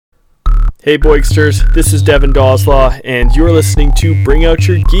Hey Boigsters, this is Devin Doslaw, and you're listening to Bring Out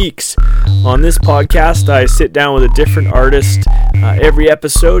Your Geeks. On this podcast, I sit down with a different artist every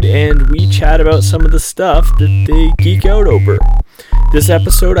episode, and we chat about some of the stuff that they geek out over. This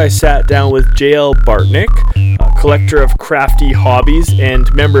episode, I sat down with JL Bartnik, a collector of crafty hobbies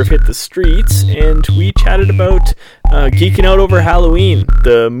and member of Hit the Streets, and we chatted about geeking out over Halloween,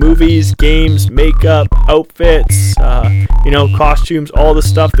 the movies, games, makeup, outfits, costumes, all the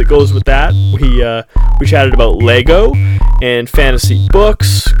stuff that goes with that. We chatted about Lego and fantasy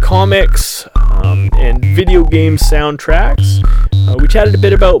books, comics, and video game soundtracks. We chatted a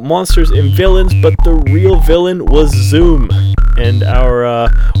bit about monsters and villains, but the real villain was Zoom and our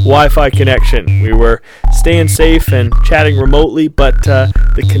Wi-Fi connection. We were staying safe and chatting remotely, but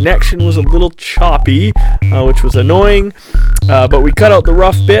the connection was a little choppy, which was annoying, but we cut out the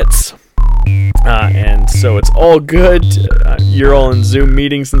rough bits. And so it's all good. You're all in Zoom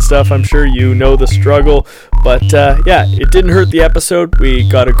meetings and stuff. I'm sure you know the struggle. But it didn't hurt the episode. We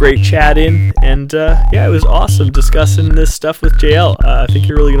got a great chat in. And it was awesome discussing this stuff with JL. I think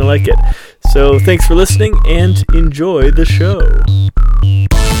you're really going to like it. So thanks for listening and enjoy the show. Don't you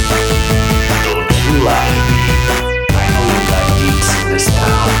lie. I know you got geeks in this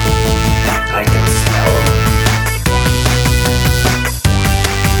town. I can smell them.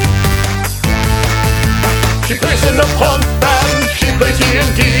 She plays in a punk band, she plays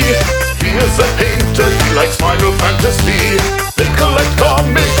D&D. He is a painter, he likes Final Fantasy. They collect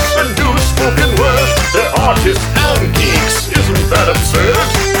comics and do spoken word. They're artists and geeks, isn't that absurd?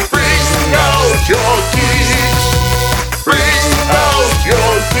 Bring out your geeks. Bring out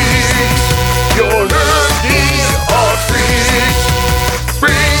your geeks. Your nerdy art freaks.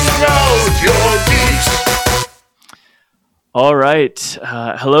 Bring out your geeks. All right.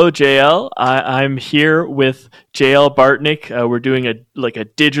 Hello, JL. I'm here with JL Bartnik. We're doing a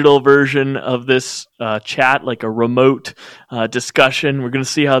digital version of this chat, like a remote discussion. We're going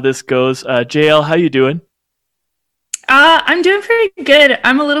to see how this goes. JL, how you doing? I'm doing pretty good.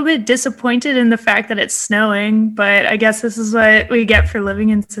 I'm a little bit disappointed in the fact that it's snowing, but I guess this is what we get for living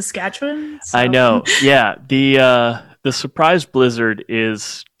in Saskatchewan. So. I know. Yeah. The surprise blizzard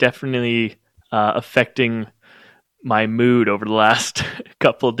is definitely affecting my mood over the last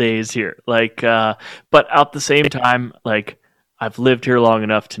couple of days here. But at the same time, I've lived here long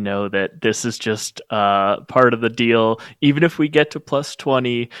enough to know that this is just part of the deal. Even if we get to plus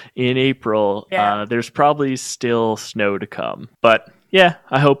 20 in April, there's probably still snow to come. But yeah,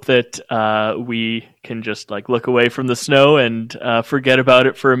 I hope that we can just look away from the snow and forget about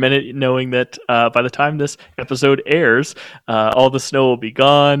it for a minute, knowing that by the time this episode airs, all the snow will be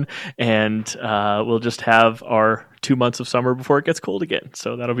gone, and we'll just have our 2 months of summer before it gets cold again.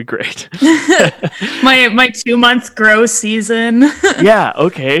 So that'll be great. my 2 month grow season. Yeah.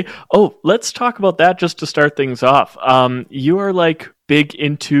 Okay. Oh, let's talk about that just to start things off. You are big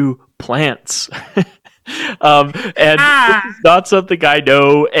into plants. And it's not something I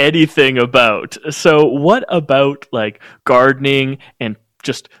know anything about. So what about gardening and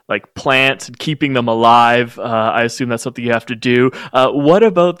just plants and keeping them alive? I assume that's something you have to do. What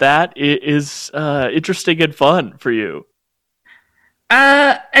about that is interesting and fun for you?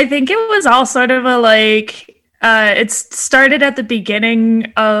 I think it was all sort of it started at the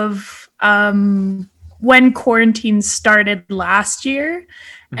beginning of when quarantine started last year.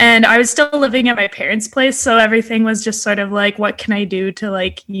 And I was still living at my parents' place, so everything was just sort of what can I do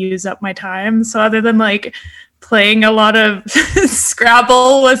to use up my time? So other than playing a lot of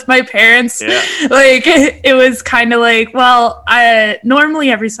Scrabble with my parents, it was kind of I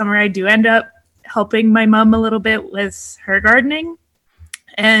normally every summer I do end up helping my mom a little bit with her gardening.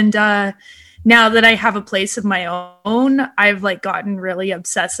 And now that I have a place of my own, I've gotten really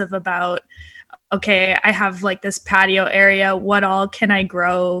obsessive about, okay, I have this patio area. What all can I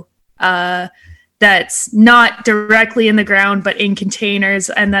grow that's not directly in the ground, but in containers?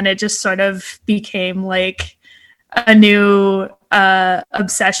 And then it just sort of became a new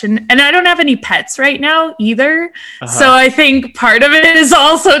obsession. And I don't have any pets right now either. Uh-huh. So I think part of it is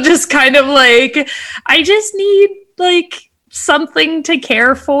also just kind of I just need something to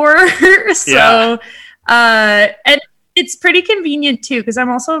care for. So, and it's pretty convenient too, because I'm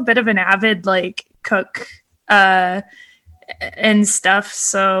also a bit of an avid cook and stuff.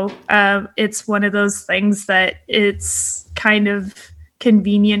 So it's one of those things that it's kind of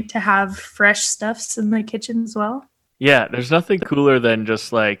convenient to have fresh stuffs in my kitchen as well. Yeah, there's nothing cooler than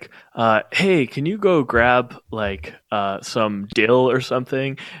just like, hey, can you go grab like some dill or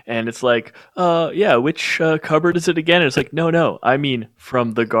something? And it's like, yeah, which cupboard is it again? And it's like, no, I mean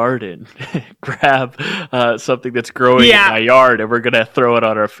from the garden. Grab something that's growing in my yard, and we're gonna throw it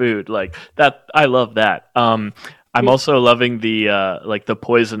on our food. Like that, I love that. I'm also loving the like the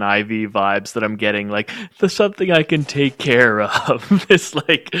poison ivy vibes that I'm getting. Like there's something I can take care of. This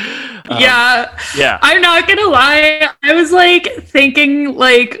like yeah. I'm not gonna lie. I was like thinking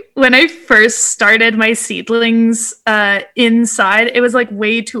like when I first started my seedlings inside, it was like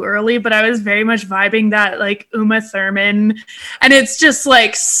way too early, but I was very much vibing that like Uma Thurman, and it's just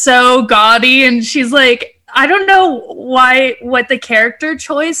like so gaudy, and she's like. I don't know what the character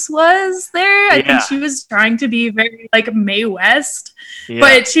choice was there. I think she was trying to be very like Mae West,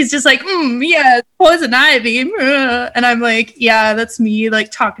 but she's just like, poison ivy. And I'm like, yeah, that's me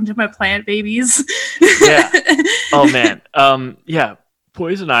like talking to my plant babies. Yeah. Oh man.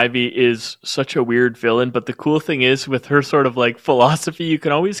 Poison Ivy is such a weird villain, but the cool thing is with her sort of like philosophy, you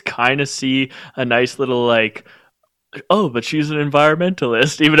can always kind of see a nice little like, oh, but she's an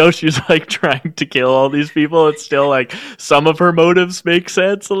environmentalist. Even though she's like trying to kill all these people, it's still like some of her motives make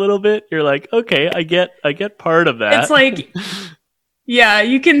sense a little bit. You're like, okay, I get part of that. It's like, yeah,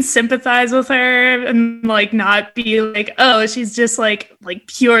 you can sympathize with her and like not be like, oh, she's just like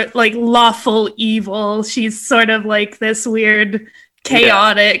pure like lawful evil. She's sort of like this weird,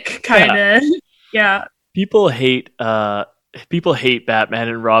 chaotic kind of People hate Batman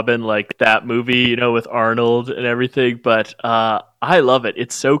and Robin, like that movie, you know, with Arnold and everything, but I love it.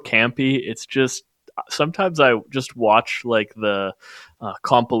 It's so campy. It's just sometimes I just watch like the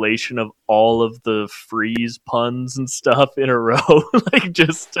compilation of all of the Freeze puns and stuff in a row, like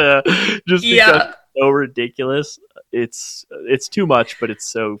just because it's so ridiculous. It's too much, but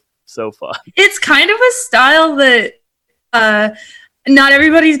it's so fun. It's kind of a style that not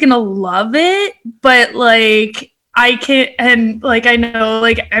everybody's gonna love it, but like. I can't, and like I know,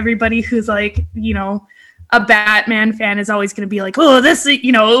 like everybody who's like, you know, a Batman fan is always going to be like, oh, this,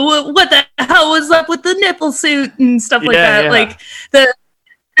 you know, what the hell was up with the nipple suit and stuff like that. Yeah. Like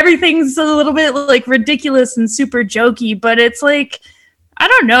everything's a little bit like ridiculous and super jokey, but it's like, I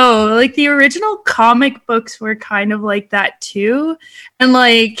don't know, like the original comic books were kind of like that too, and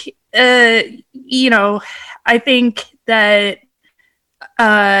like, you know, I think that.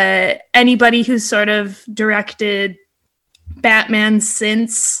 Anybody who's sort of directed Batman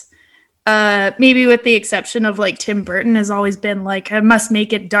since, maybe with the exception of like Tim Burton, has always been like, I must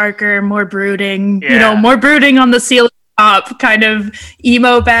make it darker, more brooding, you know, more brooding on the ceiling top kind of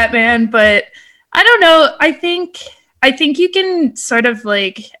emo Batman. But I don't know. I think you can sort of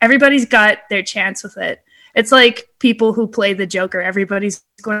like, everybody's got their chance with it. It's like people who play the Joker. Everybody's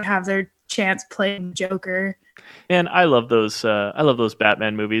going to have their chance playing Joker. And I love those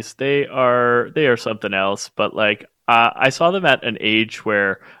Batman movies. They are something else. But like I saw them at an age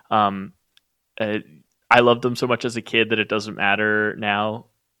where I loved them so much as a kid that it doesn't matter now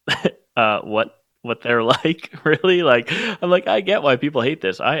what they're like. Really, like I'm like, I get why people hate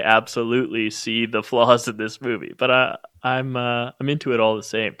this. I absolutely see the flaws in this movie, but I'm into it all the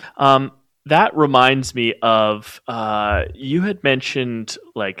same. That reminds me of you had mentioned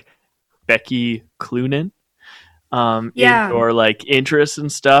like Becky Cloonan. In your like interests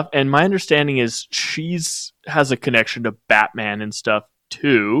and stuff, and my understanding is she's has a connection to Batman and stuff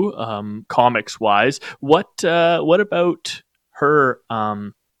too, comics wise. What about her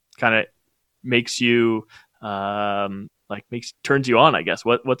kind of makes you turns you on, I guess?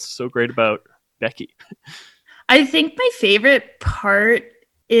 What's so great about Becky? I think my favorite part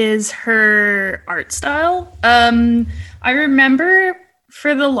is her art style. I remember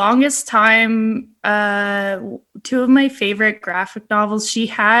for the longest time, two of my favorite graphic novels she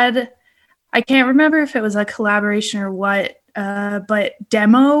had, I can't remember if it was a collaboration or what, but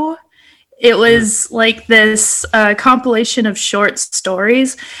Demo. It was like this compilation of short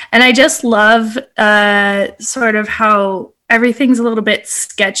stories. And I just love sort of how everything's a little bit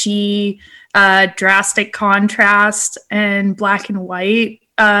sketchy, drastic contrast and black and white.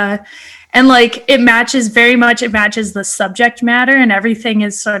 And like it matches the subject matter, and everything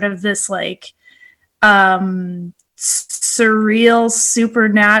is sort of this like surreal,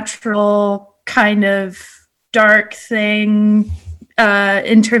 supernatural kind of dark thing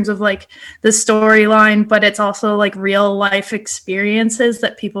in terms of like the storyline, but it's also like real life experiences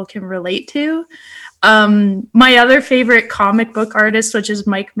that people can relate to. My other favorite comic book artist, which is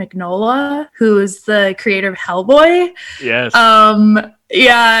Mike Mignola, who is the creator of Hellboy. Yes.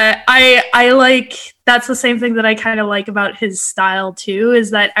 Yeah, I like, that's the same thing that I kind of like about his style too,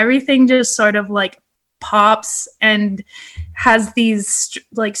 is that everything just sort of like pops and has these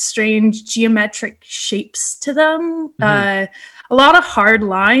like strange geometric shapes to them. A lot of hard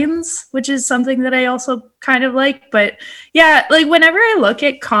lines, which is something that I also kind of like. But yeah, like whenever I look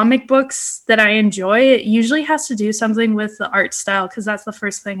at comic books that I enjoy, it usually has to do something with the art style, because that's the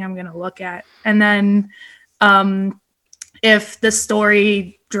first thing I'm going to look at. And then if the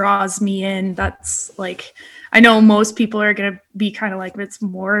story draws me in, that's like, I know most people are going to be kind of like, it's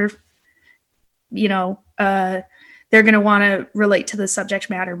more, you know, they're going to want to relate to the subject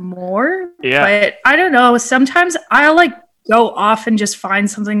matter more. Yeah. But I don't know. Sometimes I'll like go off and just find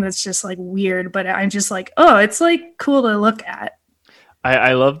something that's just like weird, but I'm just like, oh, it's like cool to look at.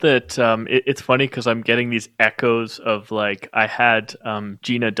 I love that. It's funny because I'm getting these echoes of like, I had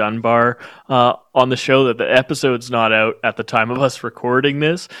Gina Dunbar on the show. That the episode's not out at the time of us recording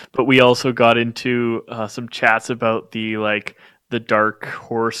this, but we also got into some chats about the like the Dark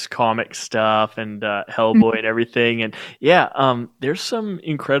Horse comic stuff and Hellboy and everything. And yeah, there's some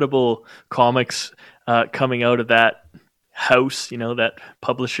incredible comics coming out of that house, you know, that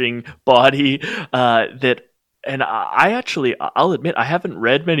publishing body that. And I'll admit, I haven't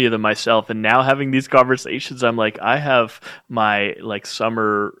read many of them myself. And now having these conversations, I'm like, I have my like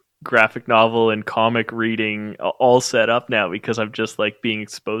summer graphic novel and comic reading all set up now because I'm just like being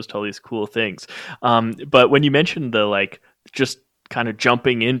exposed to all these cool things. But when you mentioned the like just kind of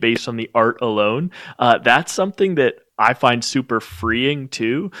jumping in based on the art alone, that's something that I find super freeing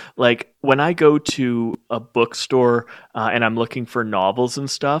too. Like when I go to a bookstore and I'm looking for novels and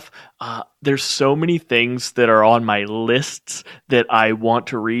stuff, there's so many things that are on my lists that I want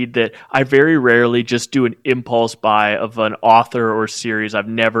to read that I very rarely just do an impulse buy of an author or series I've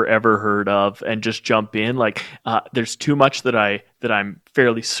never ever heard of and just jump in. Like there's too much that I'm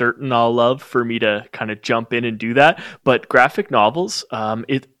fairly certain I'll love for me to kind of jump in and do that. But graphic novels,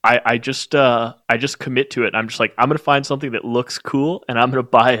 I just commit to it. I'm just like, I'm going to find something that looks cool and I'm going to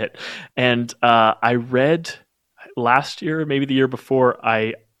buy it. And I read last year, maybe the year before,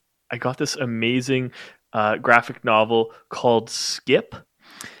 I got this amazing graphic novel called Skip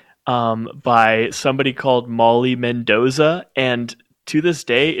by somebody called Molly Mendoza. And to this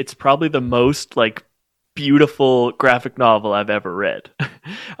day, it's probably the most like beautiful graphic novel I've ever read.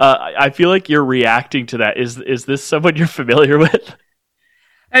 I feel like you're reacting to that. Is this someone you're familiar with?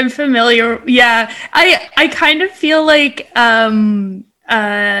 I'm familiar. Yeah. I kind of feel like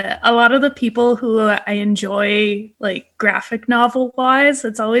a lot of the people who I enjoy like graphic novel wise,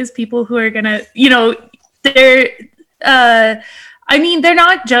 it's always people who are gonna, you know, they're I mean, they're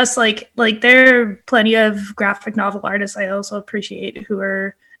not just like there are plenty of graphic novel artists I also appreciate who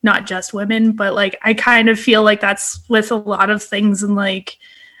are not just women, but like I kind of feel like that's with a lot of things in like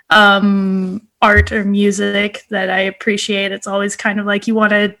art or music that I appreciate. It's always kind of like you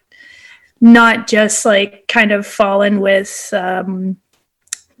want to not just like kind of fall in with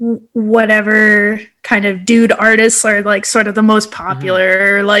whatever kind of dude artists are like sort of the most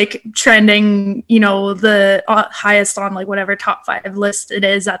popular, like trending, you know, the highest on like whatever top 5 list it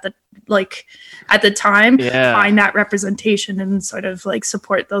is at the time. Find that representation and sort of like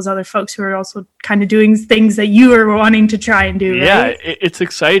support those other folks who are also kind of doing things that you are wanting to try and do. Right? It's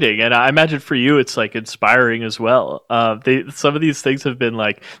exciting, and I imagine for you it's like inspiring as well. Some of these things have been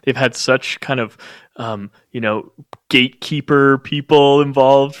like they've had such kind of you know, gatekeeper people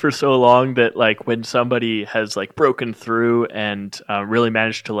involved for so long that like when somebody has like broken through and really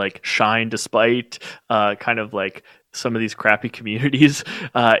managed to like shine despite kind of like some of these crappy communities,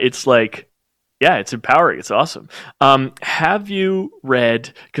 it's like, yeah, it's empowering. It's awesome. Have you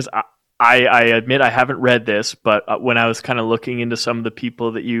read, because I admit I haven't read this, but when I was kind of looking into some of the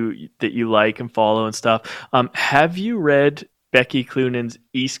people that you like and follow and stuff, have you read Becky Cloonan's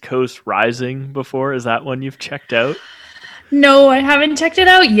East Coast Rising before? Is that one you've checked out? No, I haven't checked it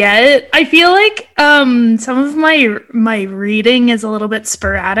out yet. I feel like some of my reading is a little bit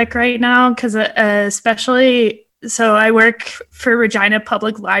sporadic right now because especially so I work for Regina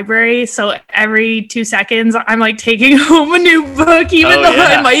Public Library, so every 2 seconds I'm like taking home a new book, even though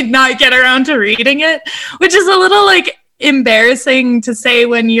I might not get around to reading it, which is a little like embarrassing to say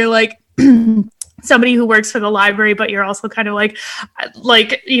when you're like somebody who works for the library, but you're also kind of like,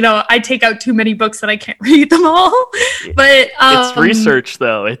 you know, I take out too many books that I can't read them all. But it's research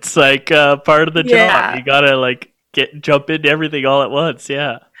though. It's like part of the job. You gotta like jump into everything all at once.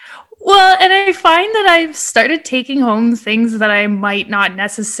 Yeah. Well, and I find that I've started taking home things that I might not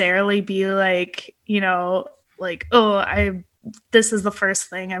necessarily be like, you know, like, this is the first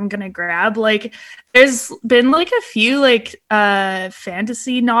thing I'm gonna grab. Like there's been like a few like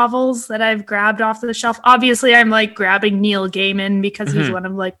fantasy novels that I've grabbed off the shelf. Obviously I'm like grabbing Neil Gaiman because he's one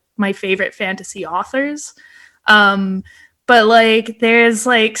of like my favorite fantasy authors. But like there's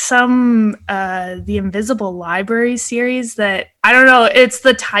like some the Invisible Library series that I don't know, it's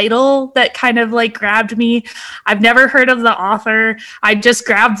the title that kind of like grabbed me. I've never heard of the author. I just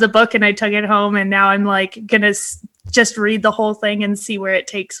grabbed the book and I took it home, and now I'm like gonna just read the whole thing and see where it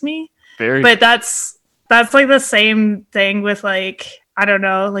takes me. But that's like the same thing with like, I don't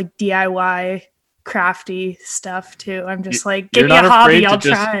know, like DIY crafty stuff too. I'm just like, give me a hobby, I'll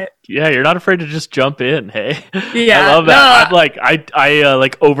try it. Yeah, you're not afraid to just jump in. Hey, yeah, I love that. No, I'm like, I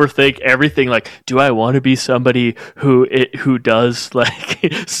like overthink everything. Like, do I want to be somebody who does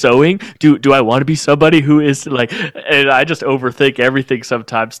like sewing? Do I want to be somebody who is like? And I just overthink everything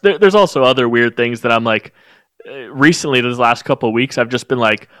sometimes. There's also other weird things that I'm like. Recently, these last couple of weeks, I've just been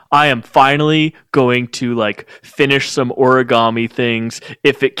like, I am finally going to like finish some origami things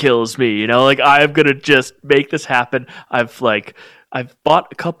if it kills me, you know, like I'm gonna just make this happen. I've bought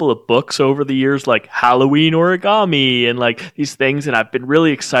a couple of books over the years, like Halloween origami and like these things, and I've been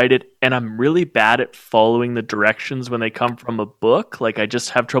really excited, and I'm really bad at following the directions when they come from a book. Like I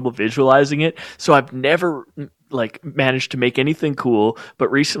just have trouble visualizing it, so I've never like managed to make anything cool. But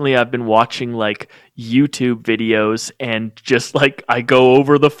recently I've been watching like YouTube videos, and just like I go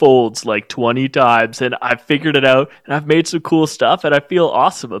over the folds like 20 times, and I've figured it out, and I've made some cool stuff, and I feel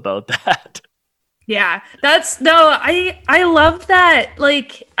awesome about that. Yeah, I love that.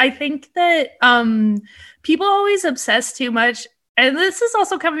 Like, I think that people always obsess too much. And this is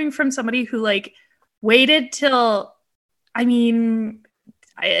also coming from somebody who like waited till, I mean,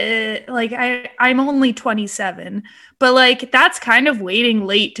 I'm only 27, but like that's kind of waiting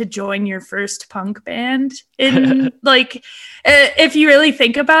late to join your first punk band. In like, if you really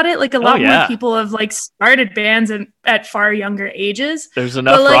think about it, like a lot more people have like started bands at far younger ages. There's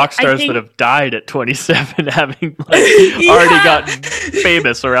enough rock stars that have died at 27, having like already gotten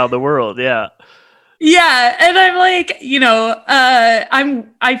famous around the world. Yeah. Yeah, and I'm like, you know,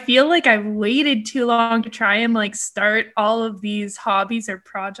 I feel like I've waited too long to try and like start all of these hobbies or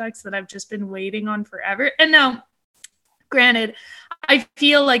projects that I've just been waiting on forever. And now, granted, I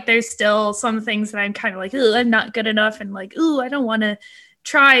feel like there's still some things that I'm kind of like, oh, I'm not good enough, and like, oh, I don't want to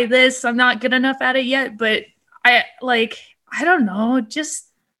try this. I'm not good enough at it yet. But I don't know, just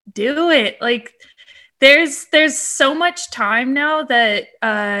do it. Like, there's so much time now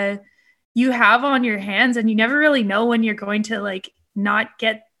that you have on your hands, and you never really know when you're going to like not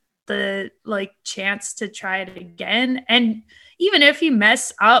get the like chance to try it again. And even if you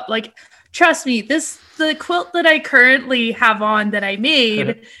mess up, like, trust me, the quilt that I currently have on that I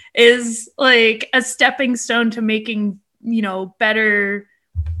made is like a stepping stone to making, you know, better,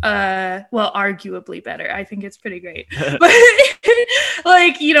 well, arguably better. I think it's pretty great, but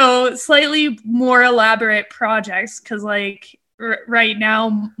like, you know, slightly more elaborate projects. Cause like, right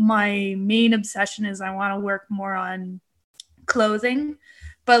now, my main obsession is I want to work more on clothing.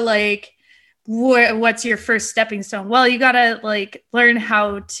 But like, what's your first stepping stone? Well, you gotta like learn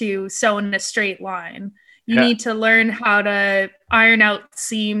how to sew in a straight line. You need to learn how to iron out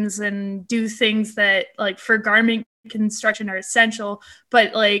seams and do things that like for garment construction are essential.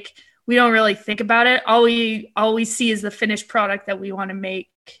 But like, we don't really think about it. All we see is the finished product that we want to make.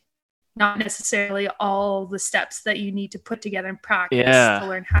 Not necessarily all the steps that you need to put together in practice to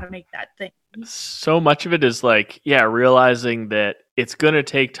learn how to make that thing. So much of it is like, realizing that it's going to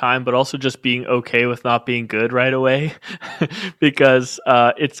take time, but also just being okay with not being good right away. Because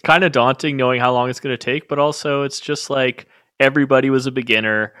it's kind of daunting knowing how long it's going to take, but also it's just like everybody was a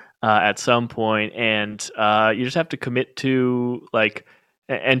beginner at some point, and you just have to commit to like,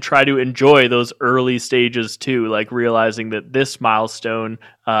 and try to enjoy those early stages too, like realizing that this milestone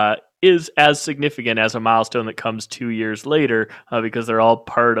is as significant as a milestone that comes 2 years later, because they're all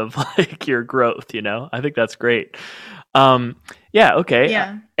part of like your growth, you know? I think that's great. Okay.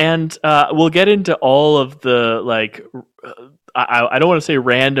 Yeah. And we'll get into all of the like, I don't want to say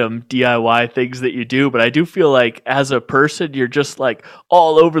random DIY things that you do, but I do feel like as a person, you're just like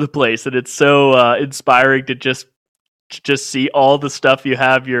all over the place, and it's so inspiring to just see all the stuff you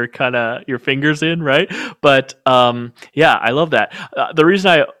have your fingers in, right? But I love that. The reason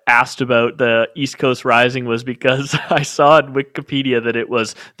I asked about the East Coast Rising was because I saw in Wikipedia that it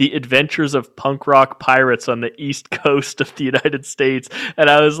was the adventures of punk rock pirates on the East Coast of the United States, and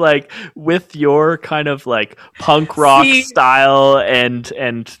I was like, with your kind of like punk rock style,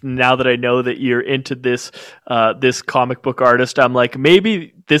 and now that I know that you're into this this comic book artist, I'm like,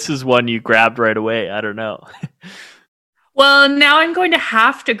 maybe this is one you grabbed right away. I don't know. Well, now I'm going to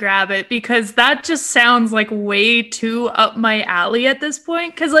have to grab it because that just sounds like way too up my alley at this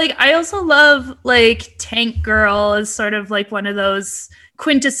point. Because like I also love like Tank Girl is sort of like one of those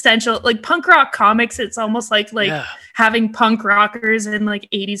quintessential, like punk rock comics. It's almost like having punk rockers in like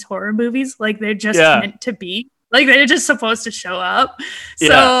 80s horror movies. Like they're just meant to be, like they're just supposed to show up.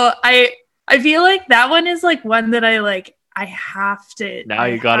 So I feel like that one is like one that I have to. Now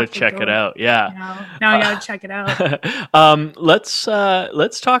you got to check it out. Yeah. Now I got to check it out.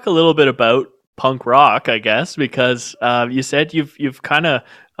 Let's talk a little bit about punk rock, I guess, because you said you've kind of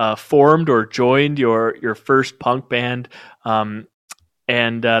formed or joined your first punk band,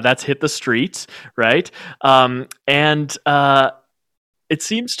 and that's Hit the Streets, right? And it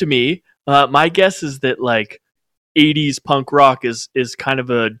seems to me, my guess is that like 80s punk rock is kind of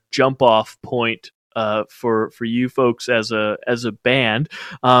a jump off point for you folks as a band.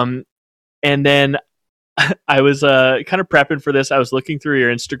 And then I was kind of prepping for this. I was looking through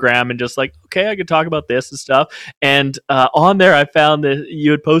your Instagram and just like, okay, I could talk about this and stuff. And on there, I found that you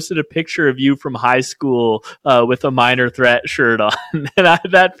had posted a picture of you from high school with a Minor Threat shirt on. And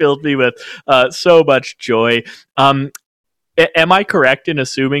that filled me with so much joy. Am I correct in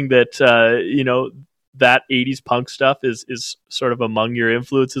assuming that, that 80s punk stuff is sort of among your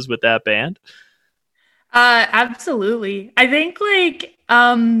influences with that band? Absolutely. I think like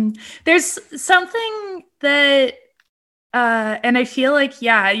there's something that and I feel like,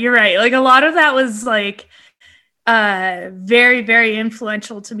 yeah, you're right. Like a lot of that was like very, very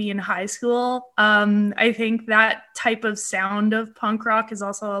influential to me in high school. I think that type of sound of punk rock is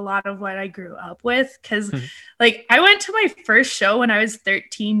also a lot of what I grew up with, because like I went to my first show when I was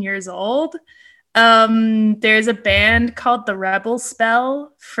 13 years old. There's a band called The Rebel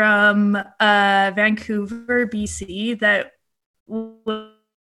Spell from Vancouver, BC that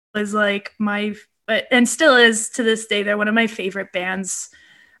was like and still is to this day, they're one of my favorite bands,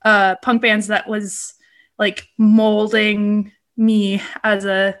 punk bands that was like molding me as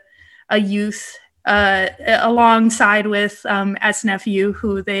a youth, alongside with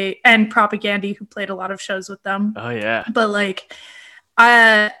SNFU, and Propaganda, who played a lot of shows with them. Oh yeah. But like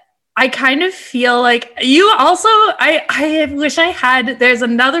I kind of feel like you also, I wish I had, there's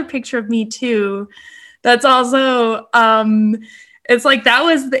another picture of me too that's also it's like that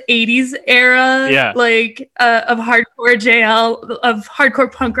was the 80s era, like of hardcore JL, of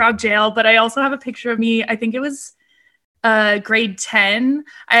hardcore punk rock JL. But I also have a picture of me, I think it was grade 10.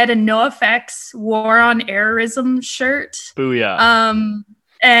 I had a NoFX War on Errorism shirt. Booyah.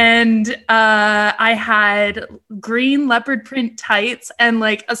 And I had green leopard print tights and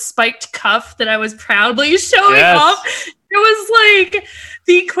like a spiked cuff that I was proudly showing off. It was like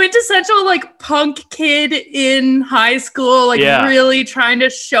the quintessential like punk kid in high school, like really trying to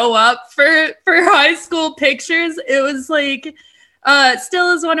show up for high school pictures. It was like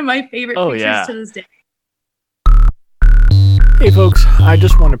still is one of my favorite pictures to this day. Hey folks, I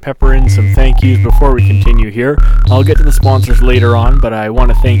just want to pepper in some thank yous before we continue here. I'll get to the sponsors later on, but I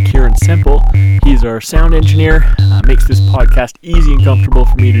want to thank Kieran Simple. He's our sound engineer, makes this podcast easy and comfortable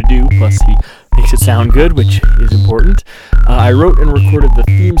for me to do, plus he makes it sound good, which is important. I wrote and recorded the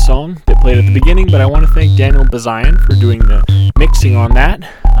theme song that played at the beginning, but I want to thank Daniel Bazayan for doing the mixing on that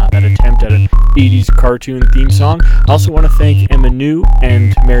attempt at an 80s cartoon theme song. I also want to thank Emma New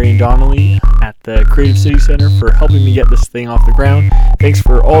and Marion Donnelly at the Creative City Center for helping me get this thing off the ground. Thanks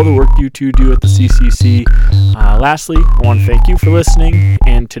for all the work you two do at the CCC. Lastly, I want to thank you for listening,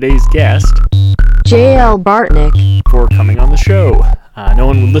 and today's guest, JL Bartnick, for coming on the show. No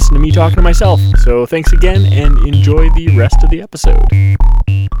one would listen to me talking to myself, so thanks again, and enjoy the rest of the episode.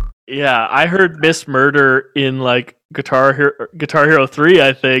 Yeah, I heard Miss Murder in like Guitar Hero 3,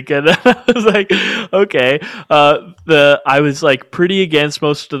 I think, and I was like, okay. I was like pretty against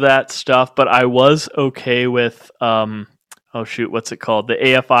most of that stuff, but I was okay with what's it called? The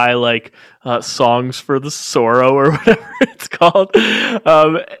AFI like Songs for the Sorrow or whatever it's called.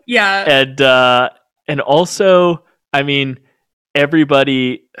 And also, I mean,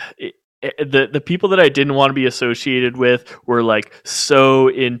 everybody. The people that I didn't want to be associated with were like so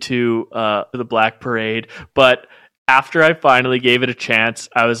into the Black Parade, but after I finally gave it a chance,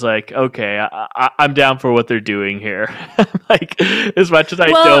 I was like, okay, I'm down for what they're doing here. Like, as much as I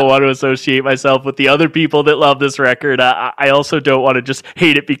don't want to associate myself with the other people that love this record, I also don't want to just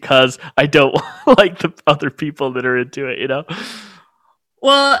hate it because I don't like the other people that are into it, you know?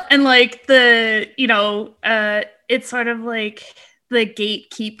 Well, and like it's sort of like the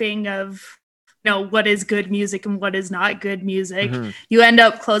gatekeeping of what is good music and what is not good music. You end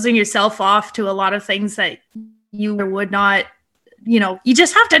up closing yourself off to a lot of things that you would not you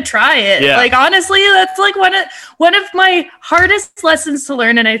just have to try it. Yeah. Like, honestly, that's like one of my hardest lessons to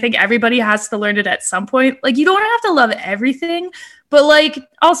learn. And I think everybody has to learn it at some point. Like, you don't have to love everything, but like,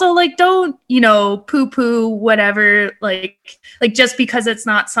 also like, don't, poo poo whatever. Like just because it's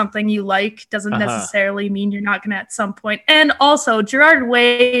not something you like doesn't necessarily mean you're not going to at some point. And also Gerard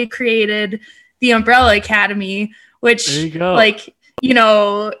Way created the Umbrella Academy, which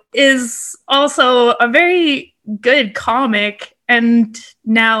is also a very good comic and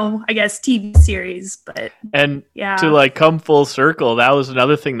now I guess TV series. But and yeah, to like come full circle, that was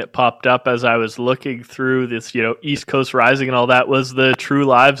another thing that popped up as I was looking through this, East Coast Rising and all that, was the True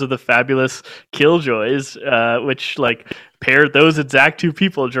Lives of the Fabulous Killjoys, which like paired those exact two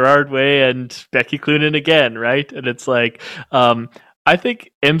people, Gerard Way and Becky Cloonan again, right? And it's like, I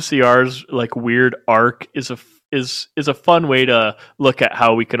think MCR's like weird arc is a fun way to look at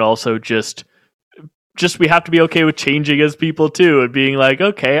how we can also just we have to be okay with changing as people too, and being like,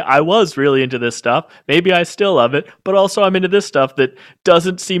 okay, I was really into this stuff. Maybe I still love it, but also I'm into this stuff that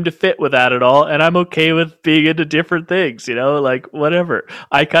doesn't seem to fit with that at all. And I'm okay with being into different things, like whatever.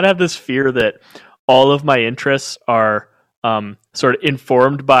 I kind of have this fear that all of my interests are sort of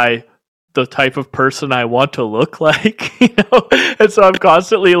informed by the type of person I want to look like, and so I'm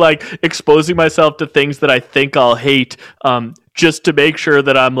constantly like exposing myself to things that I think I'll hate, just to make sure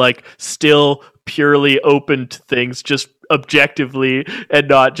that I'm like still purely open to things just objectively, and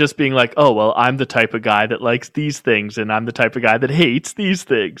not just being like, oh, well, I'm the type of guy that likes these things and I'm the type of guy that hates these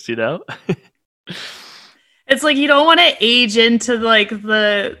things, It's like, you don't want to age into like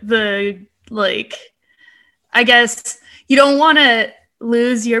the like, I guess you don't want to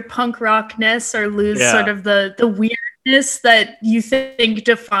lose your punk rockness or lose sort of the weirdness that you think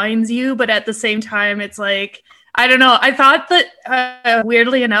defines you. But at the same time, it's like, I don't know. I thought that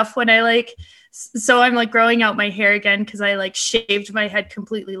weirdly enough, when I so I'm like growing out my hair again because I like shaved my head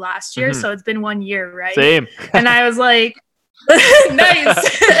completely last year. So it's been 1 year, right? Same. And I was like,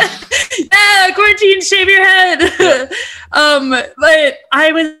 nice. Yeah, quarantine, shave your head. But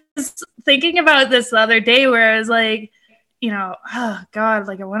I was thinking about this the other day where I was like, oh God,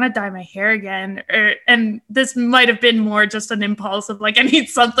 like I want to dye my hair again. And this might have been more just an impulse of like, I need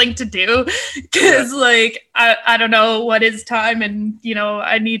something to do because like, I don't know what is time, and,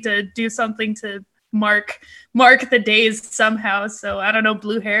 I need to do something to mark the days somehow. So I don't know,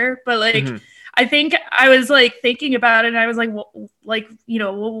 blue hair, but like, I think I was like thinking about it and I was like, well, like,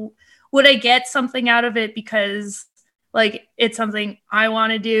 would I get something out of it because like, it's something I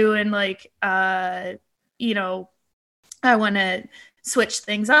want to do. And like, I want to switch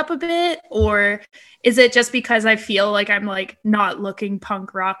things up a bit, or is it just because I feel like I'm like not looking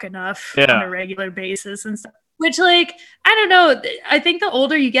punk rock enough on a regular basis and stuff? Which like, I don't know. I think the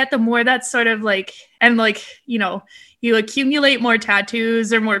older you get, the more that's sort of like, and like, you accumulate more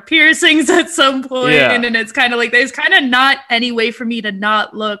tattoos or more piercings at some point, and it's kind of like, there's kind of not any way for me to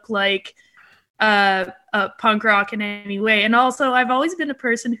not look like a punk rock in any way. And also I've always been a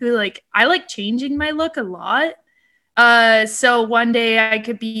person who like, I like changing my look a lot. So one day I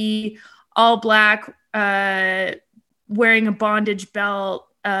could be all black, wearing a bondage belt,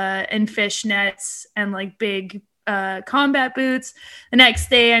 and fishnets and like big, combat boots. The next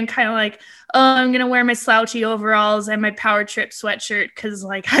day I'm kind of like, oh, I'm going to wear my slouchy overalls and my Power Trip sweatshirt. Cause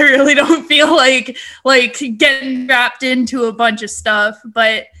like, I really don't feel like getting wrapped into a bunch of stuff,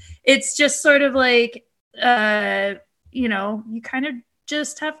 but it's just sort of like, you kind of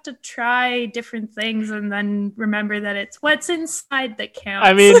just have to try different things and then remember that it's what's inside that counts.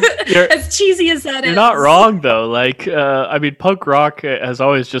 I mean, as cheesy as that is. You're not wrong though. Like, I mean, punk rock has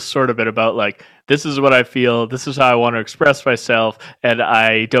always just sort of been about like, this is what I feel, this is how I want to express myself, and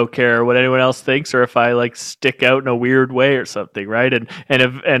I don't care what anyone else thinks or if I like stick out in a weird way or something, right?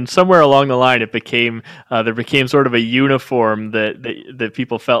 And somewhere along the line, it became there became sort of a uniform that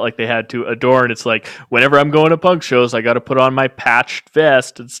people felt like they had to adorn. It's like whenever I'm going to punk shows, I got to put on my patched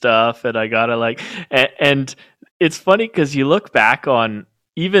vest and stuff, and I gotta like, and it's funny because you look back on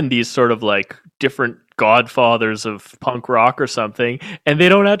even these sort of like different godfathers of punk rock or something, and they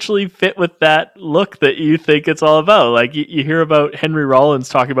don't actually fit with that look that you think it's all about. Like you hear about Henry Rollins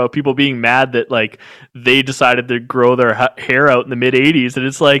talking about people being mad that like they decided to grow their hair out in the mid 80s, and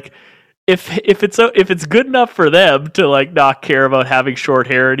it's like if it's good enough for them to like not care about having short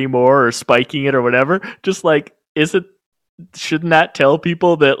hair anymore or spiking it or whatever, just like shouldn't that tell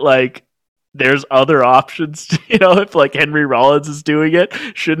people that like there's other options? If like Henry Rollins is doing it,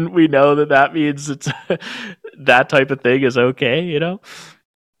 shouldn't we know that means it's that type of thing is okay?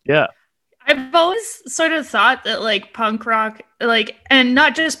 Yeah. I've always sort of thought that like punk rock, like, and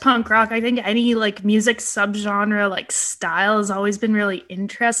not just punk rock, I think any like music subgenre, like style has always been really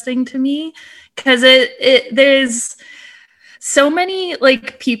interesting to me because there's so many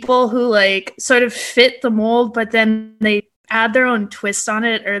like people who like sort of fit the mold, but then they add their own twist on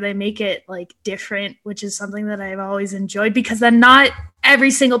it or they make it like different, which is something that I've always enjoyed because then not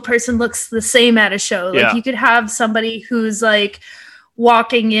every single person looks the same at a show. Like you could have somebody who's like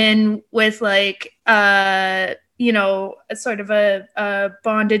walking in with like you know, a sort of a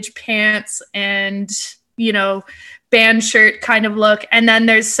bondage pants and, you know, band shirt kind of look, and then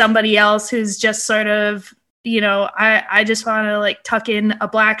there's somebody else who's just sort of, you know, I just want to like tuck in a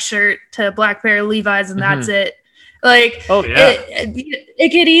black shirt to a black pair of Levi's and that's it. Like,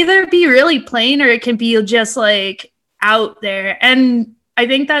 it could either be really plain or it can be just like out there. And I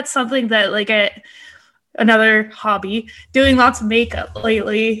think that's something that like another hobby, doing lots of makeup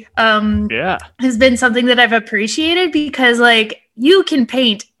lately, has been something that I've appreciated because like you can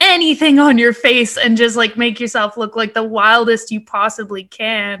paint anything on your face and just like make yourself look like the wildest you possibly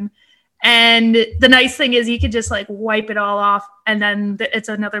can. And the nice thing is you could just like wipe it all off and then it's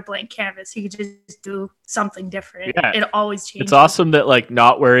another blank canvas. You could just do something different. Yeah. It always changes. It's awesome that like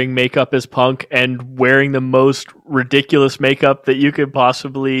not wearing makeup is punk and wearing the most ridiculous makeup that you could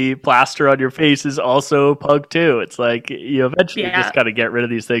possibly plaster on your face is also punk too. It's like you eventually just got to get rid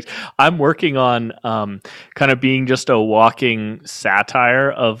of these things. I'm working on kind of being just a walking satire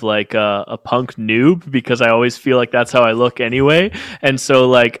of like a punk noob because I always feel like that's how I look anyway. And so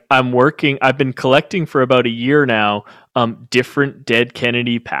like I've been collecting for about a year now different Dead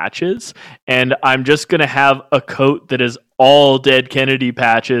Kennedy patches, and I'm just gonna have a coat that is all Dead Kennedy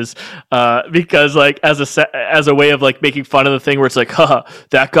patches because like as a way of like making fun of the thing where it's like, haha,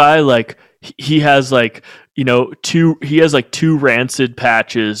 that guy like he has like, you know, two Rancid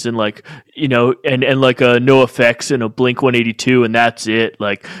patches and like, you know, and like a NoFX and a Blink 182 and that's it.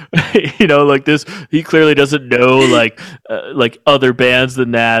 Like, you know, like this, he clearly doesn't know like other bands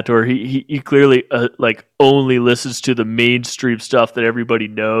than that, or he clearly like only listens to the mainstream stuff that everybody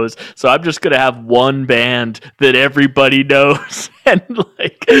knows. So I'm just gonna have one band that everybody knows and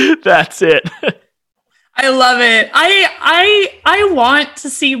like that's it. I love it. I want to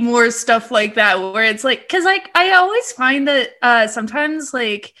see more stuff like that where it's like, because like I always find that sometimes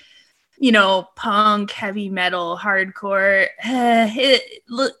like, you know, punk, heavy metal, hardcore,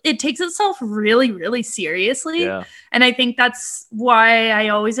 it takes itself really, really seriously. Yeah. And I think that's why I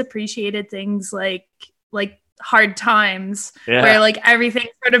always appreciated things like Hard Times, where like everything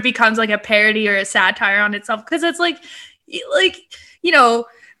sort of becomes like a parody or a satire on itself. Because it's like, you know,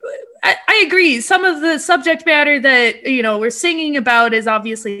 I agree. Some of the subject matter that, you know, we're singing about is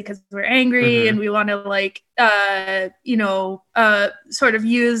obviously because we're angry and we want to like, you know, sort of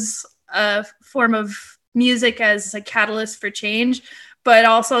use a form of music as a catalyst for change. But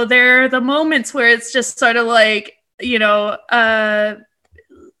also there are the moments where it's just sort of like, you know,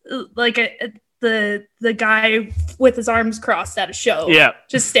 like the guy with his arms crossed at a show,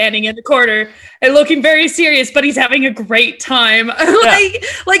 just standing in the corner and looking very serious, but he's having a great time.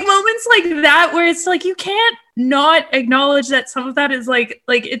 like moments like that where it's like you can't not acknowledge that some of that is like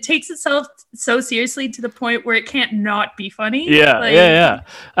it takes itself so seriously to the point where it can't not be funny.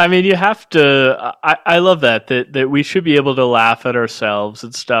 I mean, you have to. I love that we should be able to laugh at ourselves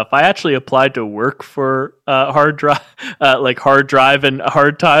and stuff. I actually applied to work for Hard Drive and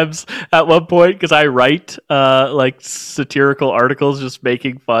Hard Times at one point because I write like satirical articles just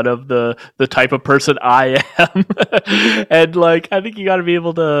making fun of the type of person I am. And like I think you got to be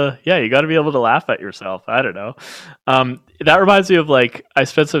able to laugh at yourself. I don't know. That reminds me of like I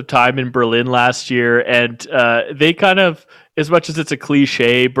spent some time in Berlin last year, and they kind of, as much as it's a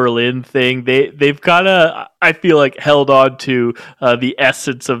cliche Berlin thing, they've kind of, I feel like, held on to the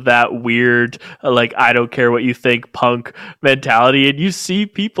essence of that weird like I don't care what you think punk mentality. And you see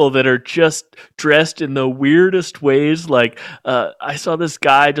people that are just dressed in the weirdest ways. Like I saw this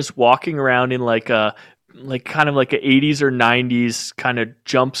guy just walking around in like kind of like a 80s or 90s kind of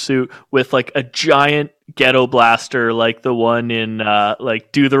jumpsuit with like a giant ghetto blaster like the one in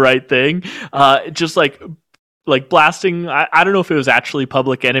like Do the Right Thing, just like blasting. I don't know if it was actually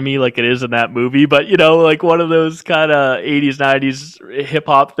Public Enemy like it is in that movie, but you know, like one of those kind of 80s 90s hip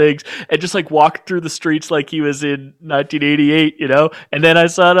hop things, and just like walked through the streets like he was in 1988, you know. And then I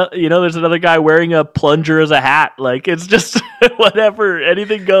saw, you know, there's another guy wearing a plunger as a hat. Like it's just whatever,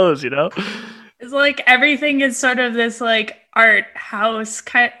 anything goes, you know. It's like everything is sort of this like art house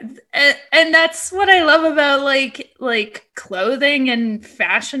kind of, and that's what I love about like clothing and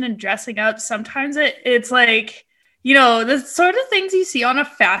fashion and dressing up. Sometimes it's like the sort of things you see on a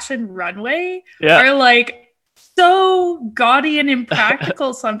fashion runway Yeah. are like so gaudy and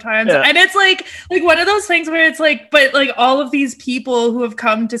impractical sometimes. Yeah. And it's like one of those things where it's like, but like all of these people who have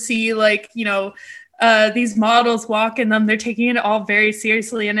come to see like, these models walk in them, they're taking it all very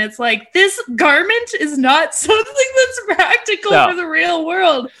seriously. And it's like, this garment is not something that's practical No. for the real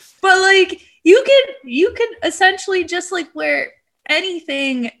world. But like you could essentially just like wear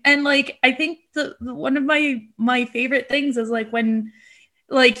anything. And like I think the one of my favorite things is like when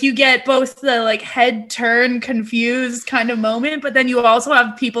like you get both the like head turn confused kind of moment, but then you also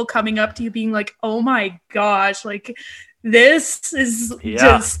have people coming up to you being like, oh my gosh, like this is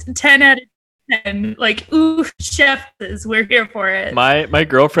just 10 out of 10. Like, ooh, chefs, we're here for it. My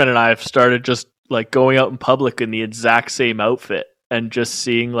girlfriend and I have started just like going out in public in the exact same outfit and just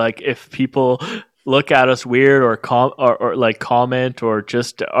seeing like if people look at us weird or like comment or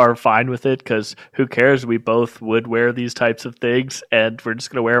just are fine with it, because who cares? We both would wear these types of things and we're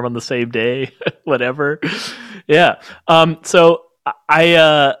just gonna wear them on the same day. Whatever. Yeah. So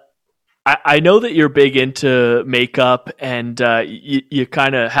I know that you're big into makeup and you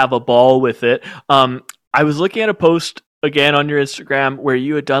kind of have a ball with it. I was looking at a post again on your Instagram where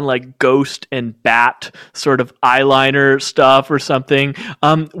you had done like ghost and bat sort of eyeliner stuff or something.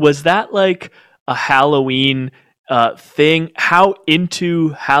 Was that like a Halloween thing? How into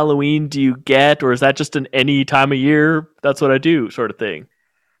Halloween do you get, or is that just an any time of year, that's what I do sort of thing?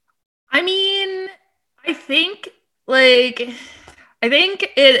 I mean, I think it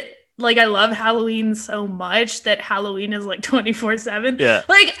like I love Halloween so much that Halloween is like 24/7. Yeah.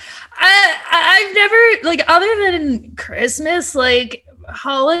 Like I've never like, other than Christmas, like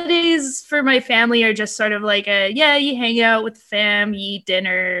holidays for my family are just sort of like you hang out with fam, you eat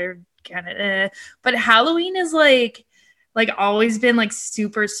dinner, kind of. But Halloween is like always been like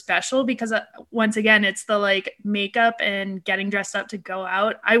super special because once again, it's the like makeup and getting dressed up to go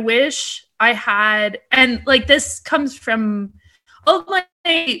out. I wish I had, and like this comes from all my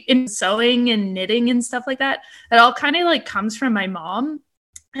in sewing and knitting and stuff like that. It all kind of like comes from my mom.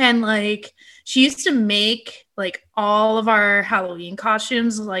 And like she used to make like all of our Halloween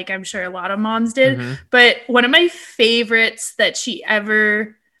costumes, like I'm sure a lot of moms did. Mm-hmm. But one of my favorites that she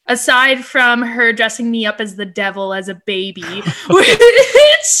ever, aside from her dressing me up as the devil as a baby, which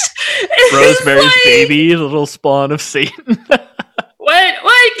Rosemary's like, Baby, little spawn of Satan.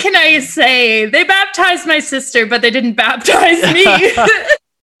 What can I say? They baptized my sister, but they didn't baptize me.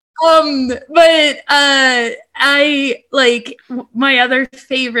 But I like, my other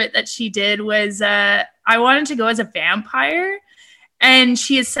favorite that she did was I wanted to go as a vampire, and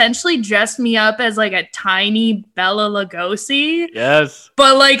she essentially dressed me up as like a tiny Bella Lugosi. Yes.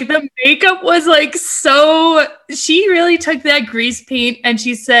 But like the makeup was like, so she really took that grease paint and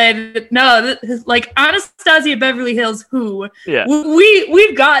she said, no, like Anastasia Beverly Hills,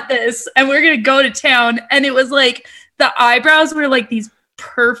 we've got this and we're gonna go to town. And it was like the eyebrows were like these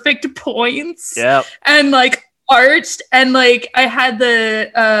perfect points. Yep. And like arched, and like I had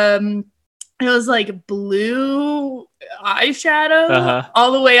the it was like blue eyeshadow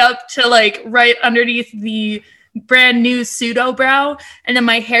all the way up to like right underneath the brand new pseudo brow, and then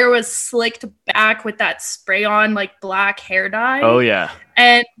my hair was slicked back with that spray on like black hair dye. Oh yeah.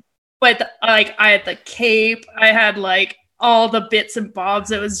 But like I had the cape, I had like all the bits and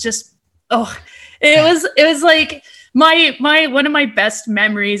bobs. It was just it was like my one of my best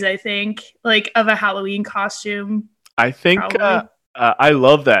memories, I think, like of a Halloween costume. I think I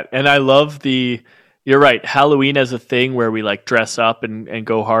love that. And I love you're right, Halloween as a thing where we like dress up and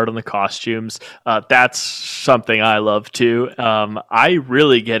go hard on the costumes. That's something I love too. I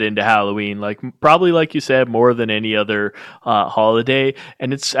really get into Halloween, like probably like you said, more than any other holiday.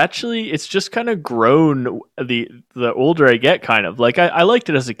 And it's just kind of grown the older I get, kind of. Like I liked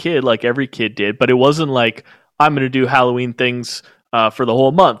it as a kid, like every kid did, but it wasn't like I'm going to do Halloween things for the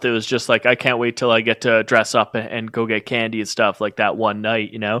whole month. It was just like, I can't wait till I get to dress up and go get candy and stuff like that one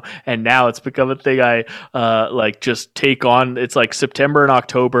night, and now it's become a thing I like just take on. It's like September and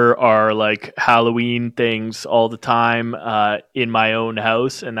October are like Halloween things all the time in my own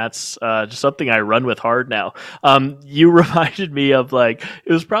house, and that's just something I run with hard now. You reminded me of like,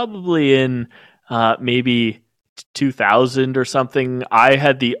 it was probably in maybe 2000 or something. I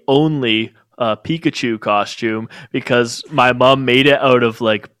had the only Pikachu costume because my mom made it out of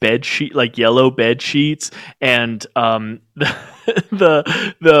like like yellow bed sheets, and the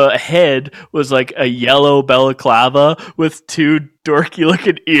head was like a yellow balaclava with two dorky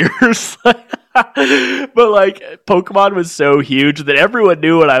looking ears. But like Pokemon was so huge that everyone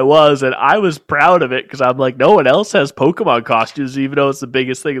knew what I was, and I was proud of it because I'm like, no one else has Pokemon costumes, even though it's the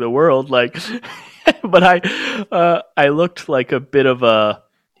biggest thing in the world. Like, but I looked like a bit of a,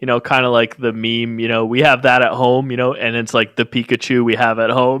 kind of like the meme, we have that at home, and it's like the Pikachu we have at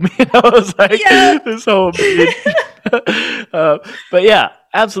home. It's like this whole. But yeah,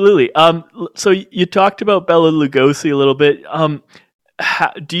 absolutely. So you talked about Bela Lugosi a little bit.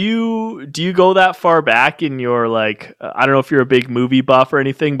 Do you go that far back in your like? I don't know if you're a big movie buff or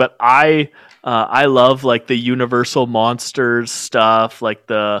anything, but I love like the Universal monsters stuff, like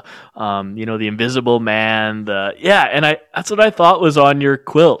the the Invisible Man, and that's what I thought was on your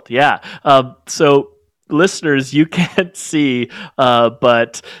quilt. Yeah. So listeners, you can't see,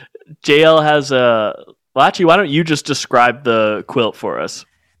 but JL has a. Well, actually, why don't you just describe the quilt for us?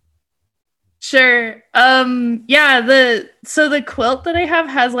 Sure. The quilt that I have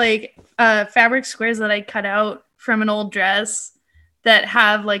has like fabric squares that I cut out from an old dress that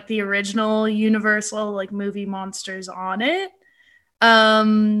have like the original Universal like movie monsters on it.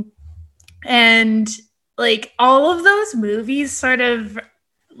 And like all of those movies sort of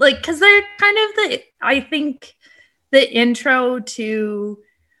like, because they're kind of I think the intro to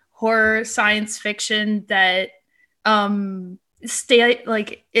horror science fiction that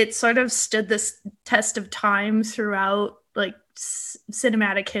it sort of stood this test of time throughout like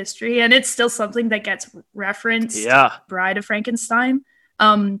cinematic history, and it's still something that gets referenced. Bride of Frankenstein,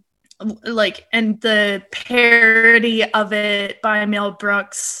 and the parody of it by Mel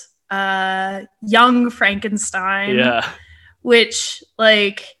Brooks, Young Frankenstein, which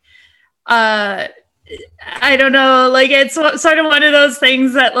like I don't know, like it's sort of one of those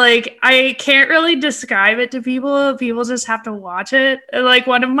things that like I can't really describe it to people. People just have to watch it. Like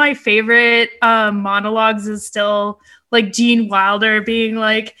one of my favorite monologues is still like Gene Wilder being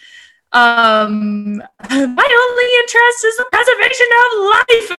like, my only interest is the preservation of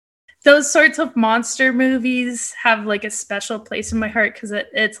life. Those sorts of monster movies have like a special place in my heart because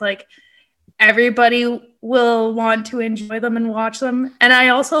it's like everybody will want to enjoy them and watch them. And I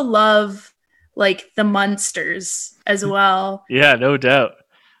also love like the Munsters as well. Yeah, no doubt.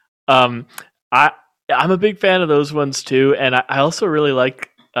 I'm a big fan of those ones too, and I also really like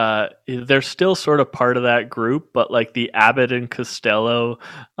they're still sort of part of that group, but like the Abbott and Costello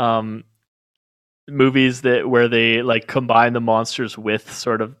movies where they like combine the monsters with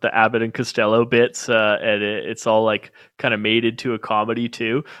sort of the Abbott and Costello bits, and it's all like kind of made into a comedy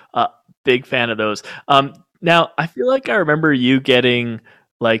too. Big fan of those. Now I feel like I remember you getting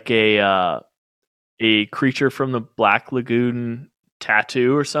like a Creature from the Black Lagoon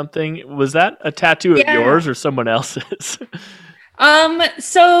tattoo or something. Was that a tattoo of yours or someone else's?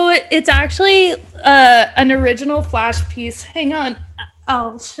 So it's actually an original Flash piece. Hang on,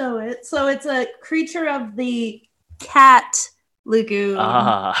 I'll show it. So it's a Creature of the Cat Lagoon.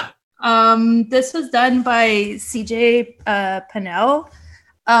 This was done by CJ Pennell.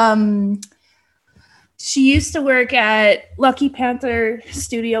 She used to work at Lucky Panther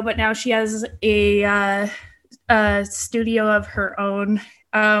Studio, but now she has a studio of her own.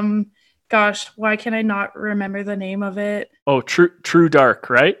 Gosh, why can I not remember the name of it? Oh, True Dark,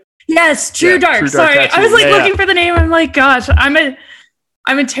 right? Yes, True Dark. True Sorry, Dark I was like looking for the name. I'm like, gosh, I'm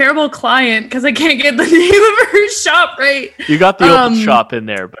a terrible client because I can't get the name of her shop right. You got the old shop in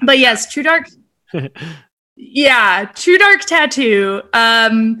there, but yes, True Dark. Yeah, True Dark tattoo.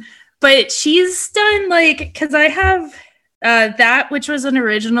 But she's done like, because I have that, which was an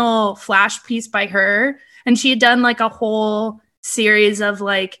original Flash piece by her, and she had done like a whole series of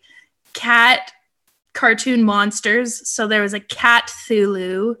like cat cartoon monsters. So there was a Cat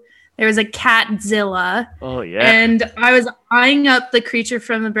Thulu, there was a Catzilla. Oh yeah. And I was eyeing up the Creature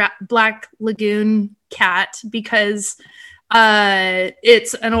from the Black Lagoon cat because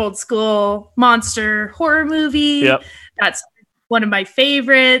it's an old school monster horror movie. Yep. That's one of my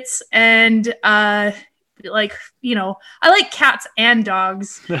favorites, and I like cats and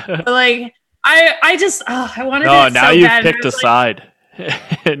dogs. But like I just I wanted to. Now you've picked a side. Now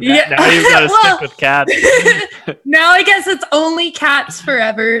you've got to stick with cats. Now I guess it's only cats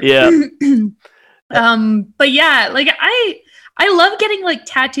forever. Yeah. But yeah, like I love getting like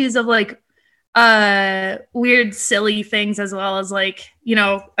tattoos of like weird silly things, as well as like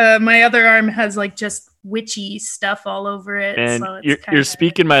my other arm has like just witchy stuff all over it. And so you're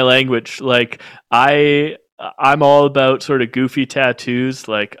speaking my language. Like I'm all about sort of goofy tattoos.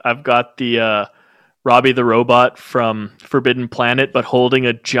 Like I've got the Robbie the Robot from Forbidden Planet, but holding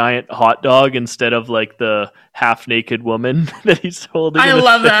a giant hot dog instead of like the half naked woman that he's holding. I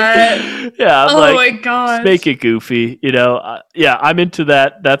love that. Yeah. Oh like, my gosh. just make it goofy, yeah, I'm into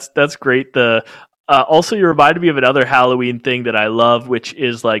that. That's great. Also, you reminded me of another Halloween thing that I love, which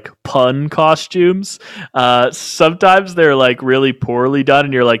is like pun costumes. Sometimes they're like really poorly done,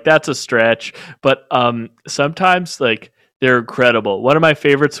 and you're like, that's a stretch. But sometimes like they're incredible. One of my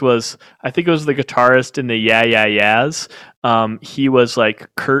favorites was, I think it was the guitarist in the Yeah Yeah Yeahs. He was like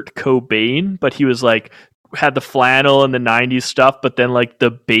Kurt Cobain, but he was like had the flannel and the 90s stuff, but then like the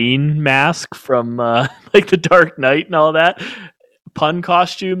Bane mask from like the Dark Knight and all that. Pun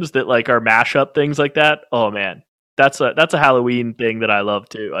costumes that like are mashup things like that. Oh man, that's a Halloween thing that I love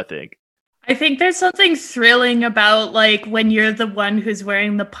too, I think. I think there's something thrilling about like when you're the one who's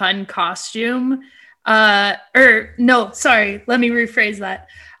wearing the pun costume. No, sorry, let me rephrase that.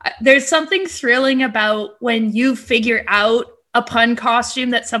 There's something thrilling about when you figure out a pun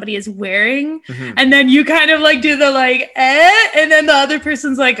costume that somebody is wearing, and then you kind of like do the like and then the other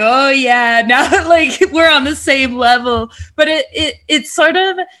person's like, oh yeah, now like we're on the same level. But it's sort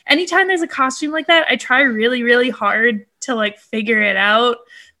of, anytime there's a costume like that, I try really, really hard to like figure it out,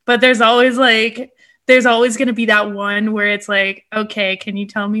 but there's always going to be that one where it's like, okay, can you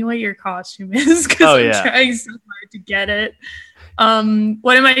tell me what your costume is? Because I'm trying so hard to get it.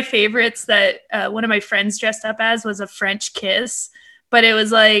 One of my favorites that one of my friends dressed up as was a French kiss, but it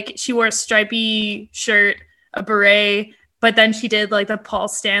was like she wore a stripy shirt, a beret, but then she did like the Paul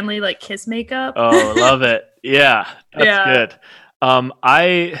Stanley like kiss makeup. Oh, love it. Yeah, that's good. I'm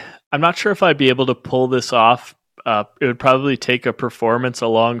not sure if I'd be able to pull this off. It would probably take a performance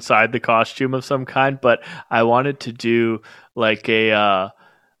alongside the costume of some kind, but I wanted to do like a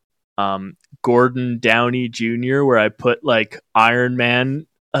Gordon Downey Jr., where I put like Iron Man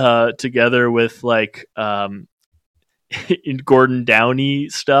together with like in Gordon Downey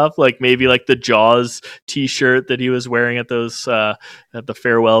stuff, like maybe like the Jaws t-shirt that he was wearing at those at the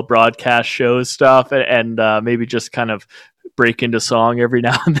farewell broadcast shows stuff, and maybe just kind of break into song every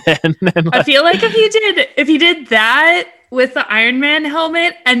now and then. And I feel like if you did that with the Iron Man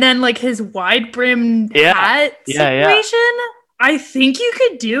helmet and then like his wide brimmed hat situation, I think you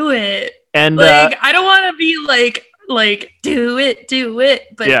could do it. And like I don't want to be like do it,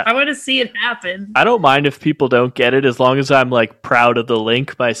 but I want to see it happen. I don't mind if people don't get it, as long as I'm like proud of the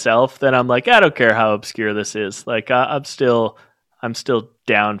link myself. Then I'm like, I don't care how obscure this is. Like I'm still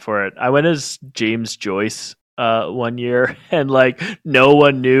down for it. I went as James Joyce one year, and like no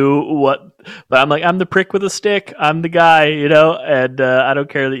one knew what, but I'm like, I'm the prick with a stick, I'm the guy, and I don't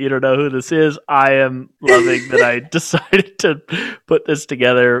care that you don't know who this is. I am loving that I decided to put this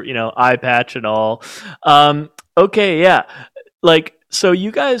together, eye patch and all. Okay, yeah, like, so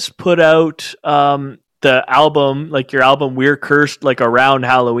you guys put out the album, like your album We're Cursed, like around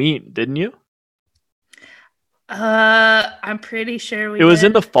Halloween, didn't you? I'm pretty sure it was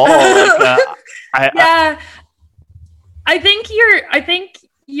in the fall. I think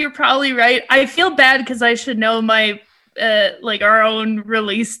you're probably right. I feel bad because I should know my like our own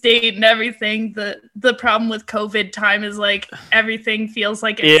release date and everything. The problem with COVID time is like everything feels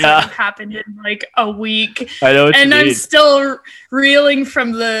like it sort of happened in like a week. I know what you mean. I'm still reeling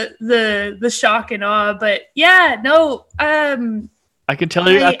from the shock and awe. But I can tell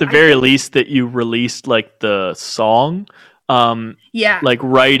you at the very least that you released like the song. Like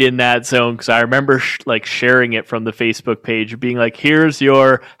right in that zone, because I remember like sharing it from the Facebook page, being like, here's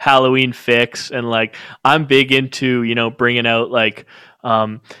your Halloween fix. And like I'm big into bringing out like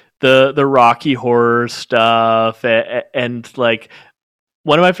the Rocky Horror stuff, and like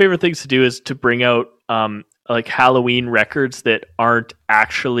one of my favorite things to do is to bring out like Halloween records that aren't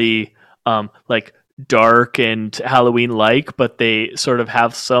actually like dark and Halloween like, but they sort of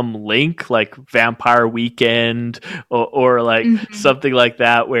have some link, like Vampire Weekend or like something like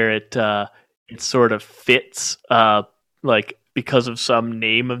that, where it sort of fits like because of some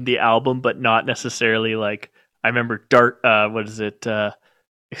name of the album, but not necessarily like, I remember the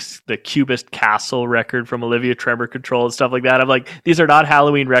Cubist Castle record from Olivia Tremor Control and stuff like that. I'm like, these are not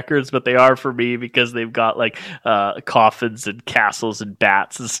Halloween records, but they are for me because they've got like coffins and castles and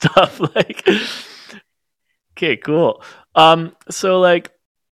bats and stuff. Like, okay, cool. So like,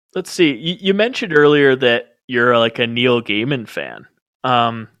 let's see. You mentioned earlier that you're like a Neil Gaiman fan.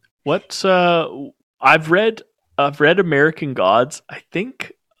 I've read American Gods. I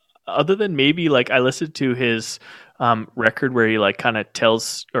think other than maybe like I listened to his record where he like kind of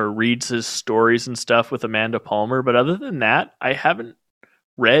tells or reads his stories and stuff with Amanda Palmer, but other than that, I haven't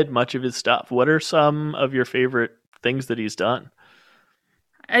read much of his stuff. What are some of your favorite things that he's done?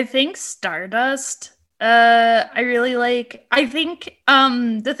 I think Stardust. I really like. I think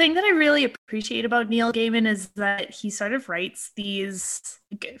the thing that I really appreciate about Neil Gaiman is that he sort of writes these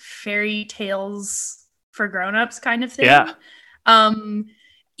fairy tales for grown-ups kind of thing. Yeah.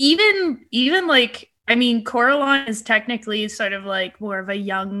 Even like, I mean, Coraline is technically sort of like more of a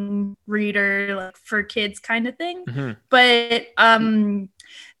young reader, like for kids kind of thing. Mm-hmm. But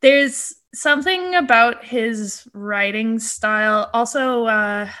there's something about his writing style. Also,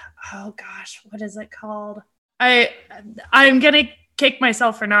 oh gosh, what is it called? I'm gonna kick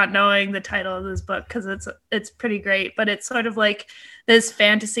myself for not knowing the title of this book because it's pretty great. But it's sort of like this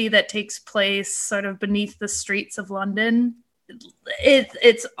fantasy that takes place sort of beneath the streets of London.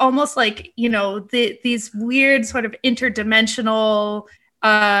 It's almost like, you know, these weird sort of interdimensional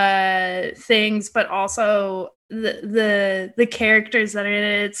things, but also the characters that are in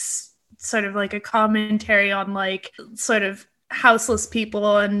it. It's sort of like a commentary on like sort of houseless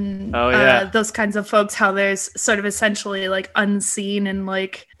people and those kinds of folks, how there's sort of essentially like unseen and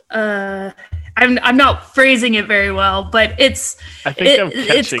like I'm not phrasing it very well, but it's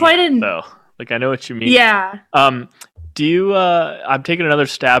quite though. Like I know what you mean. Yeah. Do you I'm taking another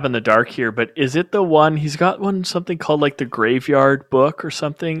stab in the dark here, but is it the one he's got one something called like the Graveyard Book or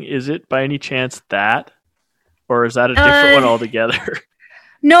something? Is it by any chance that? Or is that a different one altogether?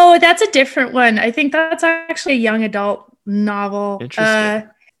 No, that's a different one. I think that's actually a young adult novel. Interesting.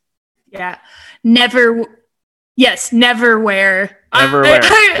 Yeah. Neverwhere. Neverwhere.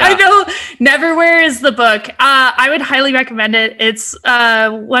 I know Neverwhere is the book. I would highly recommend it. It's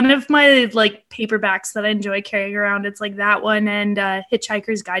one of my like paperbacks that I enjoy carrying around. It's like that one and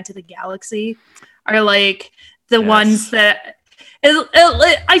Hitchhiker's Guide to the Galaxy are like the ones that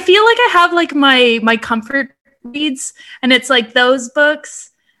I feel like I have like my comfort reads, and it's like those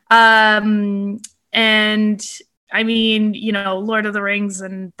books. And I mean, you know, Lord of the Rings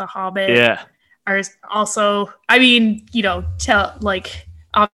and The Hobbit are also, I mean, you know,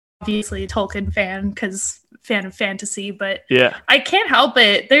 obviously a Tolkien fan because fan of fantasy, but I can't help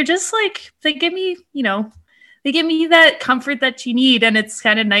it. They're just like, they give me that comfort that you need. And it's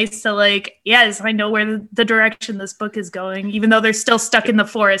kind of nice to like, yes, I know where the direction this book is going, even though they're still stuck in the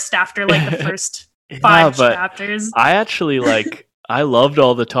forest after like the first 5 chapters. I actually like, I loved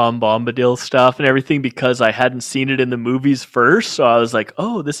all the Tom Bombadil stuff and everything because I hadn't seen it in the movies first. So I was like,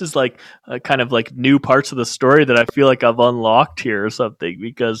 oh, this is like kind of like new parts of the story that I feel like I've unlocked here or something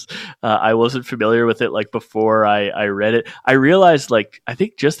because I wasn't familiar with it like before I read it. I realized like, I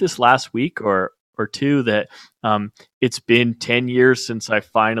think just this last week or two that it's been 10 years since I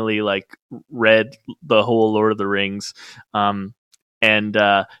finally like read the whole Lord of the Rings. And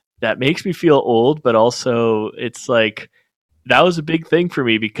that makes me feel old, but also it's like, that was a big thing for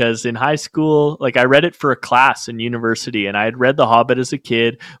me because in high school, like I read it for a class in university and I had read The Hobbit as a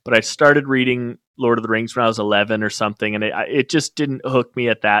kid, but I started reading Lord of the Rings when I was 11 or something. And it just didn't hook me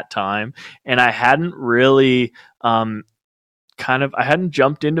at that time. And I hadn't really I hadn't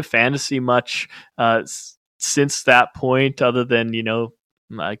jumped into fantasy much since that point, other than, you know,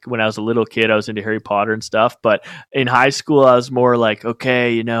 like when I was a little kid, I was into Harry Potter and stuff. But in high school, I was more like,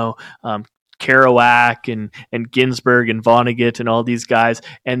 okay, you know, Kerouac and Ginsberg and Vonnegut and all these guys.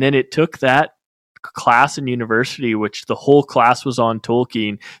 And then it took that class in university, which the whole class was on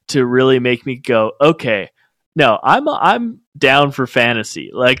Tolkien, to really make me go, okay, no, I'm down for fantasy.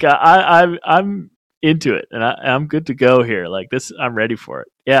 Like I'm into it and I'm good to go here. Like this, I'm ready for it.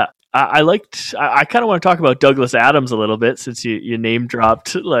 Yeah. I kind of want to talk about Douglas Adams a little bit since you name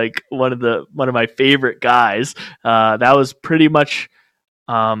dropped like one of my favorite guys. That was pretty much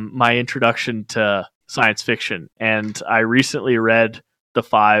my introduction to science fiction, and I recently read the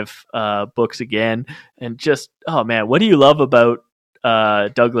 5 books again, and just, oh man, what do you love about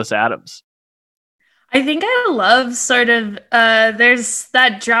Douglas Adams? I think I love sort of there's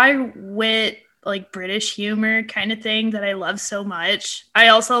that dry wit, like British humor kind of thing that I love so much. I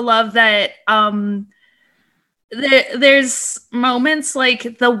also love that there's moments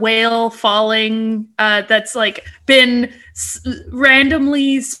like the whale falling that's like been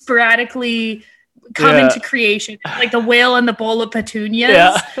randomly, sporadically come into creation, like the whale and the bowl of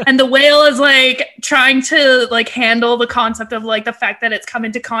petunias, and the whale is like trying to like handle the concept of like the fact that it's come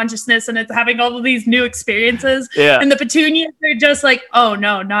into consciousness and it's having all of these new experiences, and the petunias are just like, oh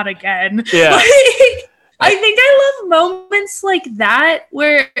no, not again. I think I love moments like that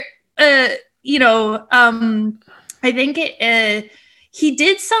where you know, I think he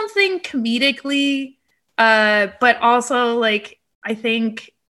did something comedically, but also like I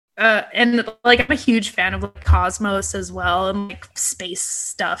think, and like I'm a huge fan of like Cosmos as well and like space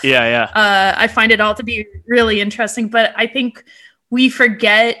stuff. I find it all to be really interesting, but I think we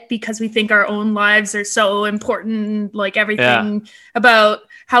forget because we think our own lives are so important. Like everything about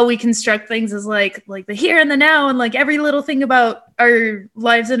how we construct things is like the here and the now, and like every little thing about our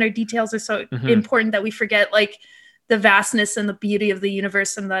lives and our details are so important that we forget like the vastness and the beauty of the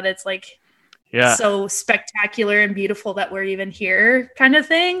universe, and that it's like so spectacular and beautiful that we're even here, kind of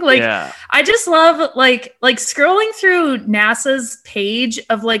thing. Like I just love like scrolling through NASA's page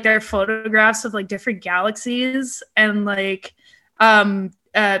of like their photographs of like different galaxies and like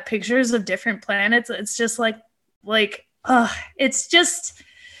pictures of different planets. It's just it's just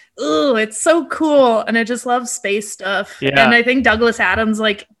it's so cool, and I just love space stuff. And I think Douglas Adams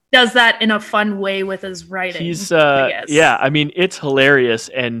like does that in a fun way with his writing. He's I mean, it's hilarious,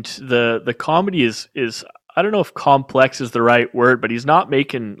 and the comedy is I don't know if complex is the right word, but he's not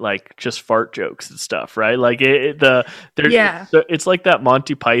making like just fart jokes and stuff, right? Like it's like that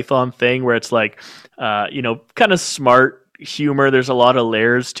Monty Python thing where it's like kind of smart humor. There's a lot of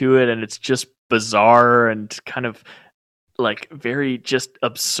layers to it, and it's just bizarre and kind of like very just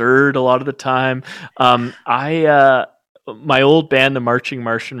absurd a lot of the time. My old band, the Marching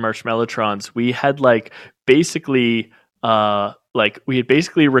Martian Marshmallotrons, we had basically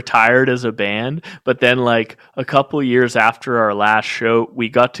retired as a band, but then like a couple years after our last show, we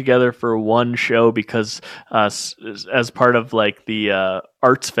got together for one show because as part of like the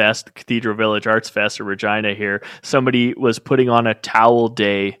Arts Fest, Cathedral Village Arts Fest in Regina here, somebody was putting on a towel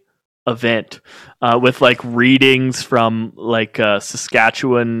day event with like readings from like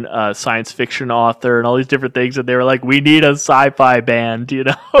Saskatchewan science fiction author and all these different things, and they were like, we need a sci-fi band,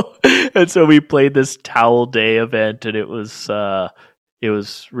 and so we played this towel day event, and it was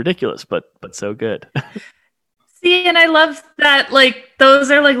ridiculous but so good. See, and I love that like those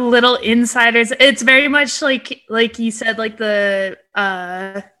are like little insiders. It's very much like you said, like the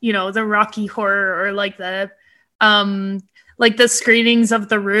the Rocky Horror, or like the screenings of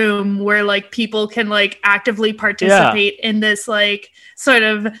The Room, where like people can like actively participate in this like sort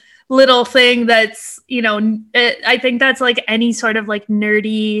of little thing that's I think that's like any sort of like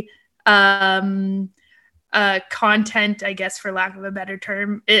nerdy content, I guess, for lack of a better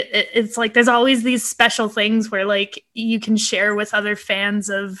term. It's like there's always these special things where like you can share with other fans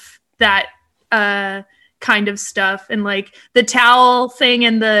of that kind of stuff, and like the towel thing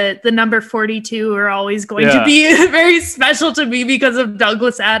and the number 42 are always going to be very special to me because of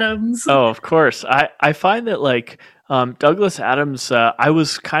Douglas Adams. Oh, of course. I find that like Douglas Adams, I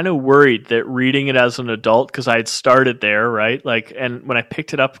was kind of worried that reading it as an adult, because I had started there, right? Like, and when I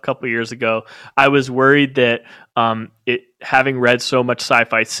picked it up a couple of years ago, I was worried that it, having read so much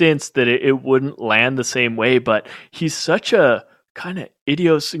sci-fi since, that it wouldn't land the same way. But he's such a kind of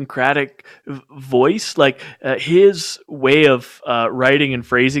idiosyncratic voice. Like his way of writing and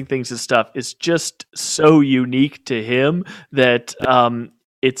phrasing things and stuff is just so unique to him that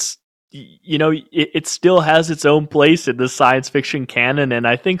it's, it still has its own place in the science fiction canon. And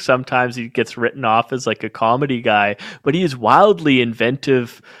I think sometimes he gets written off as like a comedy guy, but he is wildly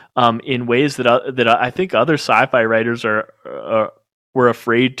inventive in ways that I think other sci-fi writers were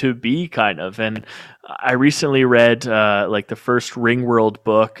afraid to be, kind of. And I recently read like the first Ringworld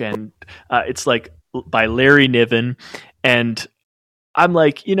book, and it's like by Larry Niven, and I'm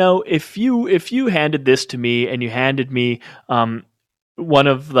like, if you handed this to me and you handed me one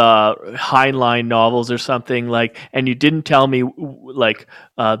of the Heinlein novels or something, like, and you didn't tell me like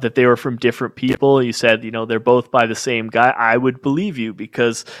that they were from different people, you said they're both by the same guy, I would believe you,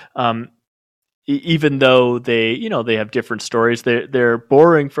 because even though they they have different stories, they're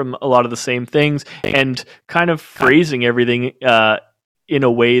borrowing from a lot of the same things and kind of phrasing everything in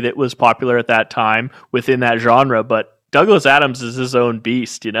a way that was popular at that time within that genre. But Douglas Adams is his own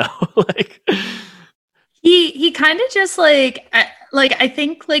beast, like he kind of just like I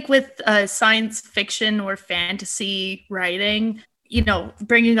think like with science fiction or fantasy writing,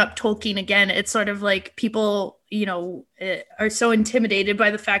 bringing up Tolkien again, it's sort of like people, are so intimidated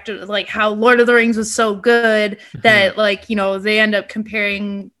by the fact of like how Lord of the Rings was so good that like, they end up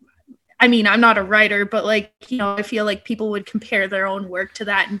comparing. I mean, I'm not a writer, but like, I feel like people would compare their own work to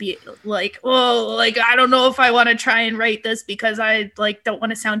that and be like, oh, like, I don't know if I want to try and write this because I like don't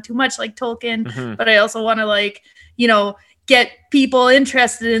want to sound too much like Tolkien, but I also want to like, get people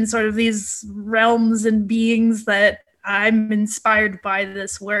interested in sort of these realms and beings that I'm inspired by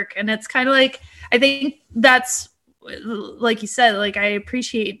this work. And it's kind of like, I think that's like you said, like I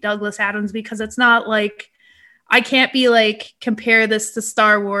appreciate Douglas Adams because it's not like, I can't be like, compare this to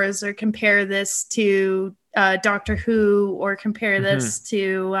Star Wars or compare this to Doctor Who or compare this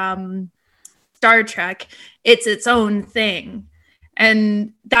to Star Trek. It's its own thing.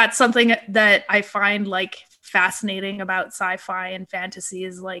 And that's something that I find like fascinating about sci-fi and fantasy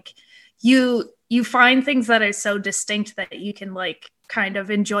is like you find things that are so distinct that you can like kind of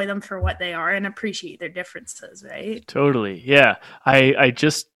enjoy them for what they are and appreciate their differences, right? Totally. Yeah. I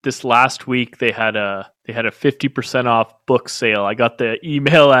just this last week they had a 50% off book sale. I got the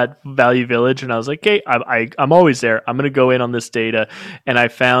email at Value Village and I was like, "Hey, I'm always there. I'm going to go in on this data." And I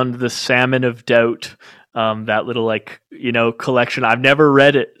found the Salmon of Doubt, that little like, collection. I've never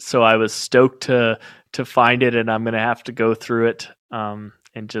read it, so I was stoked to find it, and I'm going to have to go through it.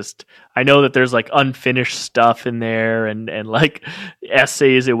 And just, I know that there's like unfinished stuff in there and like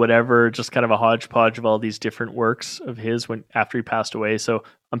essays or whatever, just kind of a hodgepodge of all these different works of his after he passed away. So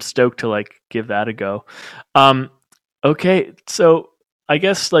I'm stoked to like give that a go. Okay. So I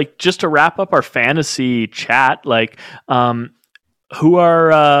guess like just to wrap up our fantasy chat, like, who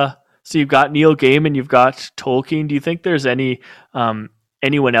are, so you've got Neil Gaiman, you've got Tolkien. Do you think there's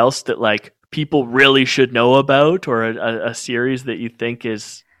anyone else that like people really should know about, or a series that you think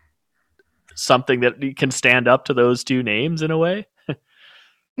is something that can stand up to those two names in a way?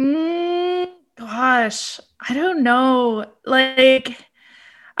 Gosh, I don't know. Like,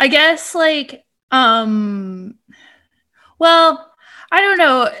 I guess like, well, I don't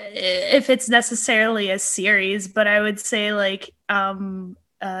know if it's necessarily a series, but I would say like,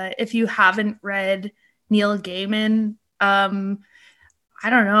 if you haven't read Neil Gaiman, I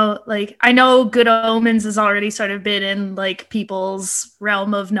don't know, like, I know Good Omens has already sort of been in like people's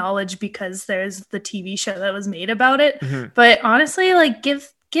realm of knowledge because there's the TV show that was made about it. Mm-hmm. But honestly, like,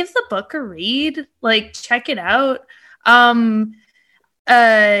 give the book a read, like, check it out.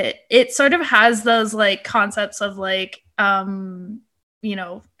 It sort of has those like concepts of like, heaven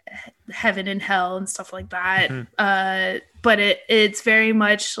and hell and stuff like that. Mm-hmm. But it's very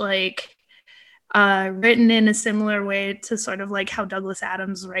much like, written in a similar way to sort of like how Douglas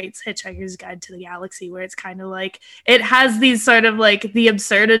Adams writes Hitchhiker's Guide to the Galaxy, where it's kind of like it has these sort of like the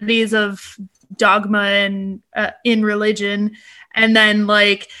absurdities of dogma and in religion, and then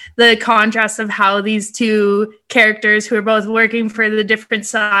like the contrast of how these two characters who are both working for the different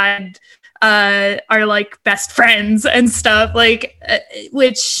side are like best friends and stuff, like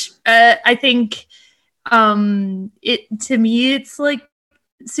which I think to me it's like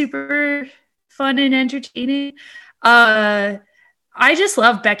super fun and entertaining. I just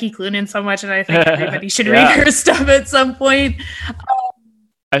love Becky Cloonan so much, and I think everybody should read her stuff at some point.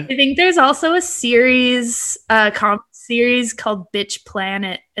 I think there's also a series, comic series called Bitch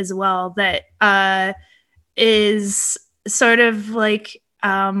Planet as well that is sort of like,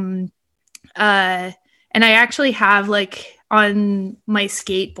 and I actually have like on my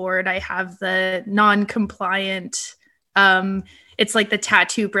skateboard, I have the non-compliant. It's like the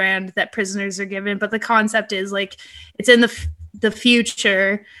tattoo brand that prisoners are given, but the concept is like it's in the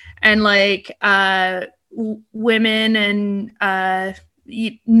future, and like women and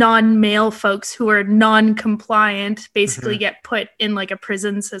non-male folks who are non-compliant basically get put in like a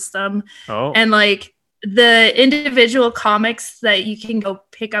prison system. And like the individual comics that you can go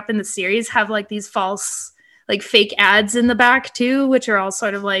pick up in the series have like these false like fake ads in the back too, which are all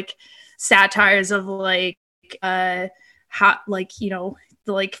sort of like satires of like how, like,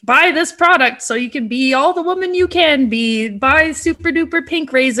 like, buy this product so you can be all the woman you can be, buy super duper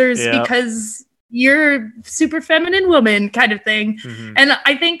pink razors because you're super feminine woman kind of thing. And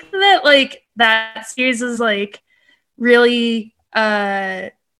I think that like that series is like really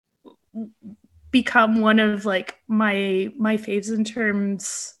become one of like my faves in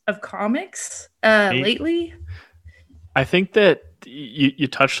terms of comics lately. I think that you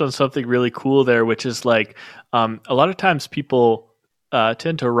touched on something really cool there, which is like a lot of times people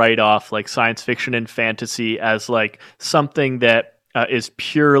tend to write off like science fiction and fantasy as like something that is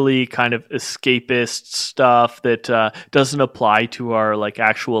purely kind of escapist stuff that doesn't apply to our like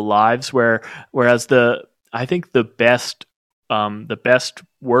actual lives. Whereas I think the best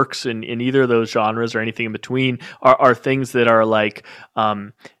works in either of those genres or anything in between are things that are like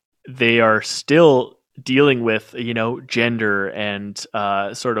they are still dealing with gender and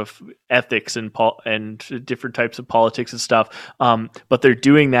sort of ethics and different types of politics and stuff, but they're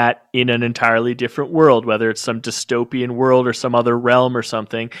doing that in an entirely different world, whether it's some dystopian world or some other realm or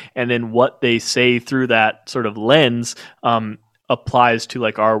something, and then what they say through that sort of lens applies to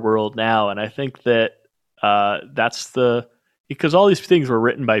like our world now. And I think that that's because all these things were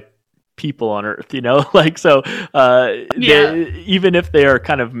written by people on Earth, like, so even if they are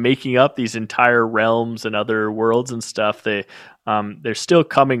kind of making up these entire realms and other worlds and stuff, they're still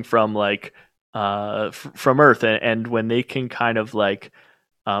coming from like from Earth, and when they can kind of like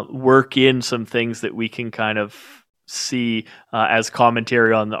work in some things that we can kind of see as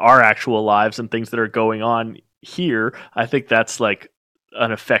commentary on our actual lives and things that are going on here, I think that's like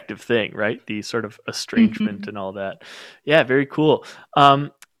an effective thing, right? The sort of estrangement and all that. Yeah, very cool.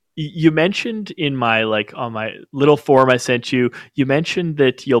 You mentioned in my on my little form I sent you, you mentioned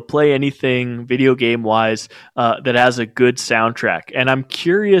that you'll play anything video game wise that has a good soundtrack, and I'm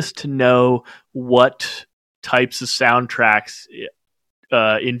curious to know what types of soundtracks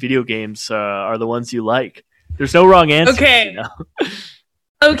in video games are the ones you like. There's no wrong answer. Okay. You know?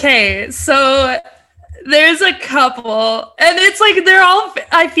 Okay, so there's a couple, and it's like they're all.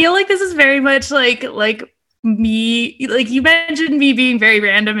 I feel like this is very much like me. Like you mentioned me being very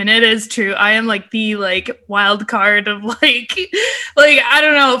random, and it is true. I am like the wild card of like I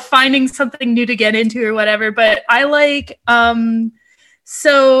don't know, finding something new to get into or whatever. But I like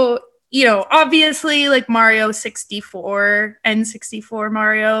so. You know, obviously, like Mario 64, N64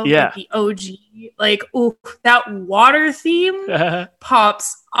 Mario, like the OG, like, ooh, that water theme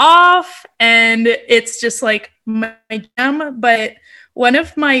pops off, and it's just like my jam. But one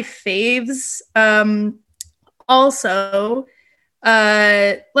of my faves, also,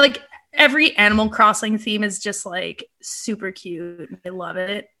 like every Animal Crossing theme is just like super cute. I love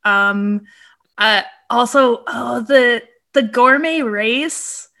it. Also, the gourmet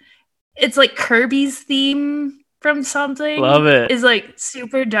race. It's like Kirby's theme from something. Love it. Is like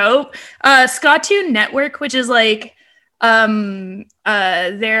super dope. Scatoon Network, which is like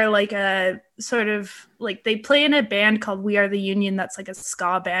they're like a sort of like they play in a band called We Are the Union that's like a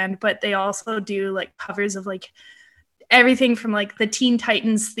ska band, but they also do like covers of like everything from like the Teen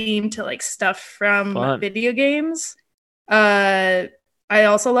Titans theme to like stuff from video games. I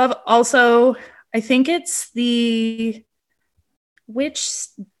also love I think it's which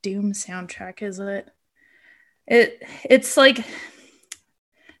Doom soundtrack is it? It's like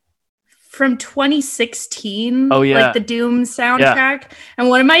from 2016. Oh yeah, like the Doom soundtrack. Yeah. And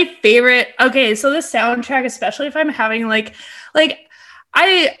one of my favorite. Okay, so the soundtrack, especially if I'm having like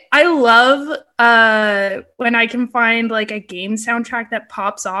I love when I can find like a game soundtrack that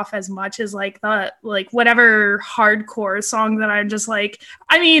pops off as much as like the whatever hardcore song that I'm just like.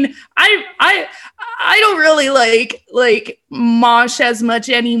 I mean, I don't really like mosh as much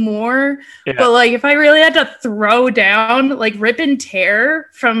anymore, but like if I really had to throw down, like Rip and Tear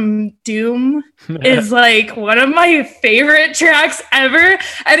from Doom is like one of my favorite tracks ever,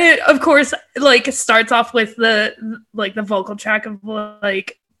 and it of course like starts off with the vocal track of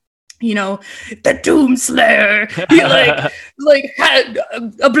like, you know, the Doomslayer. He like had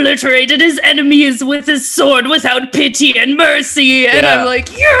obliterated his enemies with his sword without pity and mercy, and I'm like,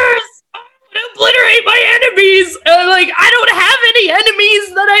 yes, I'm gonna obliterate my enemies. And like, I don't have any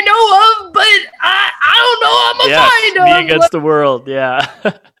enemies that I know of, but I don't know. I'm gonna find them. Me against the world. Yeah.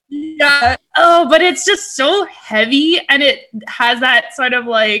 Yeah. Oh, but it's just so heavy, and it has that sort of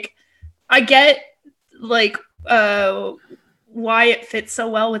like, I get like why it fits so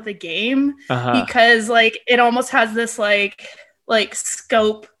well with the game, because like it almost has this like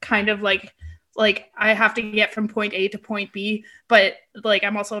scope kind of like I have to get from point A to point B, but like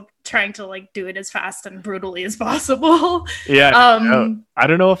I'm also trying to like do it as fast and brutally as possible. Yeah. I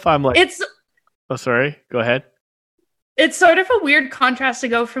don't know if I'm like oh sorry, go ahead. It's sort of a weird contrast to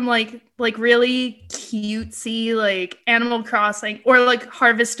go from like really cutesy like Animal Crossing or like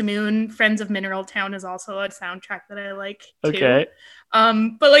Harvest Moon. Friends of Mineral Town is also a soundtrack that I like too. Okay.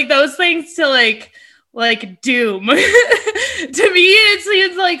 But like those things to like Doom. To me it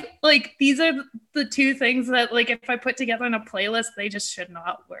seems like these are the two things that like if I put together in a playlist they just should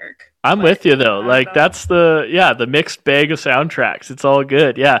not work. I'm with you though. Like that's the mixed bag of soundtracks. It's all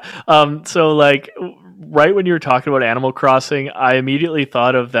good. Yeah. So like right when you were talking about Animal Crossing, I immediately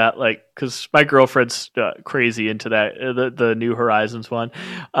thought of that, like, because my girlfriend's crazy into that, the New Horizons one.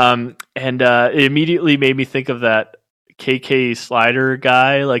 And it immediately made me think of that KK Slider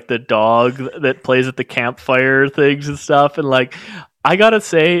guy, like the dog that plays at the campfire things and stuff. And like, I gotta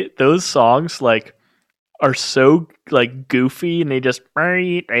say, those songs like are so like goofy, and they just but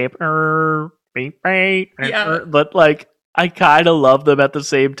like, I kind of love them at the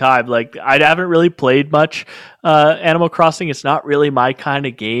same time. Like, I haven't really played much Animal Crossing. It's not really my kind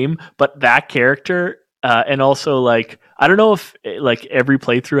of game, but that character, and also like, I don't know if like every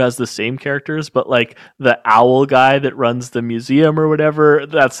playthrough has the same characters, but like the owl guy that runs the museum or whatever,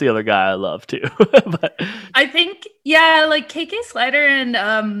 that's the other guy I love too. But I think, yeah, like KK Slider and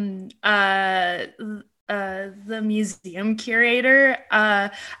the museum curator. I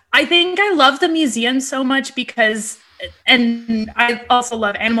think I love the museum so much because, and I also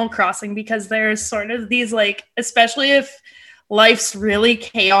love Animal Crossing because there's sort of these like, especially if life's really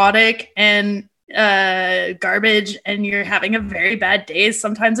chaotic and garbage and you're having a very bad day,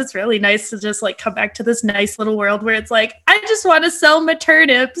 sometimes it's really nice to just like come back to this nice little world where it's like, I just want to sell my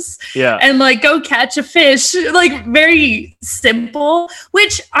turnips and like go catch a fish. Like very simple,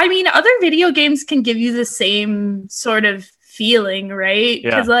 which I mean, other video games can give you the same sort of feeling, right?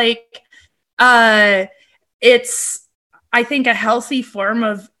 Because like it's, I think, a healthy form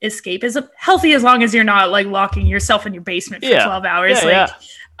of escapism. Healthy as long as you're not like locking yourself in your basement for 12 hours.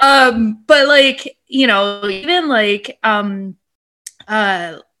 But like, you know, even like the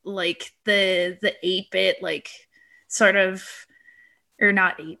 8-bit like sort of, or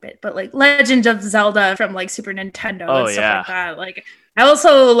not 8-bit, but like Legend of Zelda from like Super Nintendo and stuff like that. Like I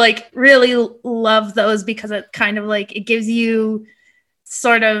also like really love those because it kind of like it gives you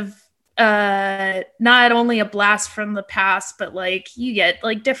sort of not only a blast from the past, but like you get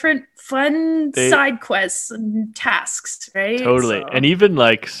like different fun side quests and tasks, right? Totally. So. And even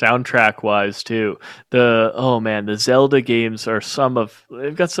like soundtrack wise too, the Zelda games are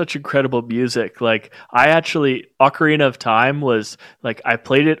they've got such incredible music. Like Ocarina of Time was like, I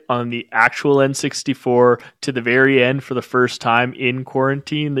played it on the actual N64 to the very end for the first time in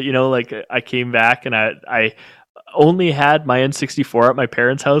quarantine. That, you know, like I came back and I only had my N64 at my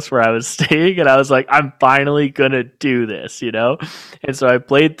parents' house where I was staying, and I was like, I'm finally gonna do this, you know? And so I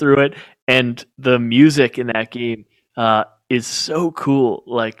played through it, and the music in that game is so cool.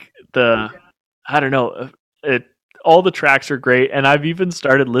 Like I don't know, all the tracks are great, and I've even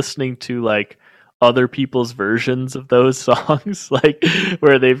started listening to like other people's versions of those songs, like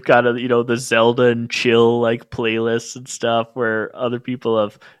where they've got the Zelda and chill like playlists and stuff, where other people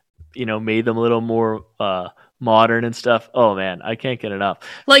have, you know, made them a little more modern and stuff. Oh man, I can't get enough.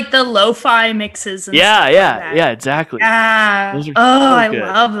 Like the lo-fi mixes and stuff like that. Exactly. Yeah. Those are I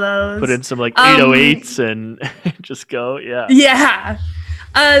love those. Put in some like 808s and just go. Yeah.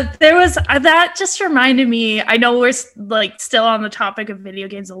 There was that just reminded me, I know we're like still on the topic of video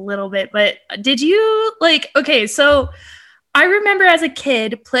games a little bit, but did you so I remember as a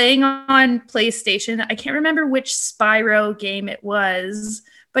kid playing on PlayStation, I can't remember which Spyro game it was,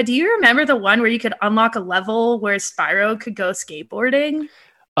 but do you remember the one where you could unlock a level where Spyro could go skateboarding?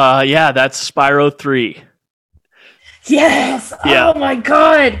 Yeah, that's Spyro 3. Yes. Yeah. Oh my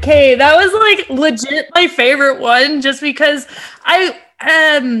god. Okay, that was like legit my favorite one, just because I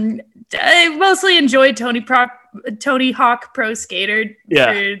mostly enjoyed Tony Hawk Pro Skater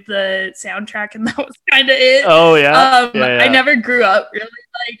for the soundtrack, and that was kind of it. Oh yeah. I never grew up really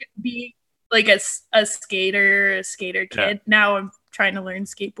like being like a skater kid. Yeah. Now I'm trying to learn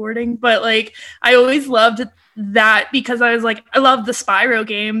skateboarding, but like I always loved that because I was like, I love the Spyro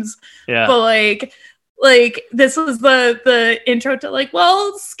games. Yeah. But like this was the intro to like,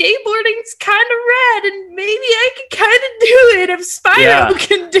 well, skateboarding's kind of rad, and maybe I can kind of do it if Spyro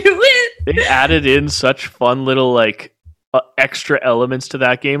can do it. They added in such fun little like extra elements to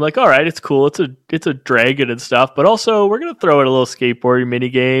that game. Like, all right, it's cool, it's a dragon and stuff, but also we're gonna throw in a little skateboarding mini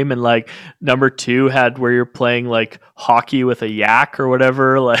game. And like number 2 had where you're playing like hockey with a yak or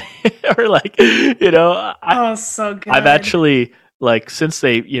whatever, like or like, you know. So good. I've actually, like, since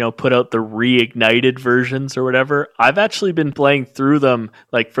they, you know, put out the reignited versions or whatever, I've actually been playing through them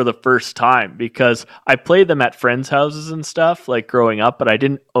like for the first time, because I played them at friends' houses and stuff like growing up, but I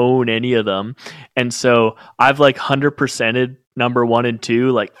didn't own any of them. And so I've like 100%ed number 1 and 2,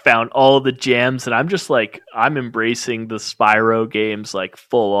 like found all the gems, and I'm just like, I'm embracing the Spyro games like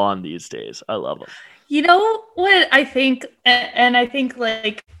full on these days. I love them. You know what I think, and I think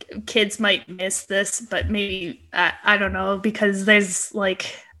like kids might miss this, but maybe I don't know, because there's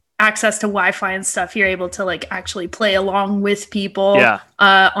like access to Wi-Fi and stuff. You're able to like actually play along with people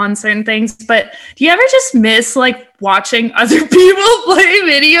on certain things. But do you ever just miss like watching other people play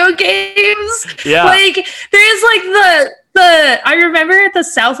video games? Yeah, like there's like I remember at the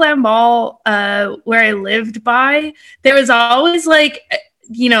Southland Mall where I lived by, there was always like,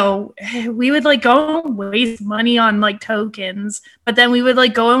 you know, we would like go and waste money on like tokens, but then we would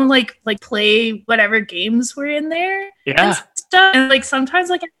like go and like play whatever games were in there and stuff. And like sometimes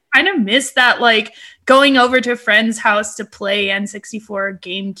like I kind of miss that, like going over to a friend's house to play N64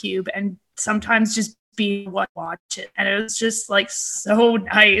 GameCube and sometimes just be watch it, and it was just like so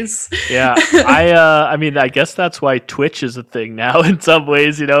nice. Yeah. I mean, I guess that's why Twitch is a thing now in some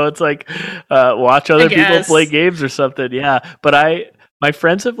ways, you know. It's like watch other people play games or something. Yeah, but my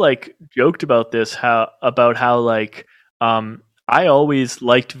friends have like joked about this, how like I always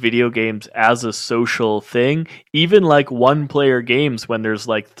liked video games as a social thing, even like one player games when there's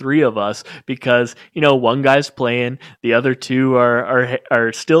like three of us, because, one guy's playing, the other two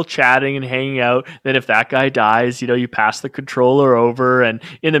are still chatting and hanging out. Then if that guy dies, you pass the controller over. And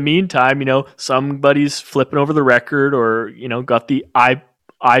in the meantime, somebody's flipping over the record or, got the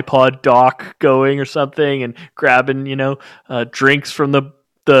iPod dock going or something and grabbing, drinks from the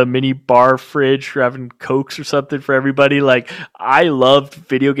mini bar fridge, grabbing Cokes or something for everybody. Like, I loved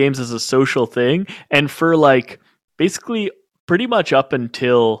video games as a social thing. And for like basically pretty much up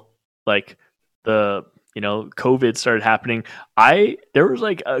until like the COVID started happening, there was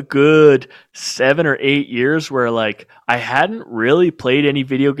like a good 7 or 8 years where like I hadn't really played any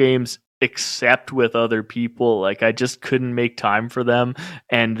video games except with other people. Like, I just couldn't make time for them,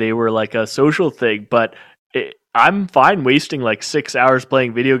 and they were like a social thing. But I'm fine wasting like 6 hours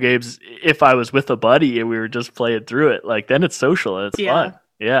playing video games if I was with a buddy and we were just playing through it. Like, then it's social and it's fun.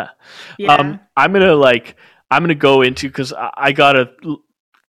 Yeah. I'm gonna go into, because I gotta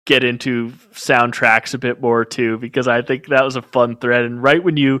get into soundtracks a bit more too, because I think that was a fun thread. And right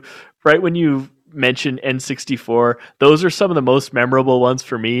when you mentioned N64, those are some of the most memorable ones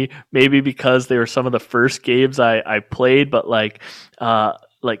for me. Maybe because they were some of the first games I played, but like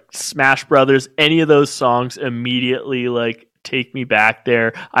Smash Brothers, any of those songs immediately like take me back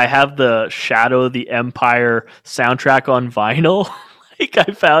there. I have the Shadow of the Empire soundtrack on vinyl. Like,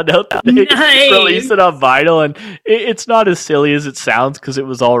 I found out that they released it on vinyl, and it's not as silly as it sounds because it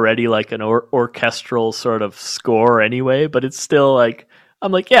was already like an orchestral sort of score anyway, but it's still like,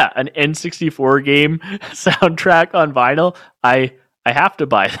 I'm like, yeah, an N64 game soundtrack on vinyl. I have to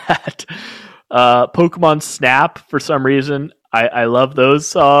buy that. Pokemon Snap, for some reason, I love those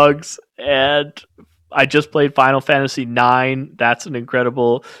songs. And I just played Final Fantasy IX. That's an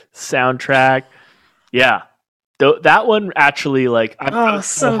incredible soundtrack. Yeah. That one actually, like, I'm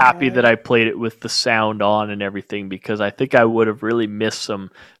so happy that I played it with the sound on and everything, because I think I would have really missed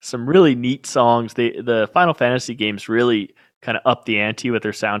some really neat songs. The Final Fantasy games really kind of up the ante with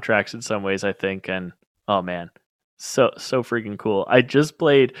their soundtracks in some ways, I think. And oh man, so freaking cool. I just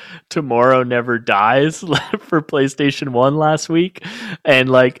played Tomorrow Never Dies for PlayStation 1 last week, and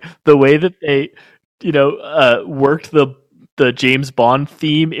like the way that they worked the James Bond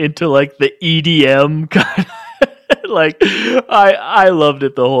theme into like the EDM kind of like, I loved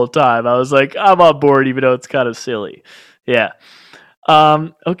it the whole time. I was like, I'm on board even though it's kind of silly. Yeah.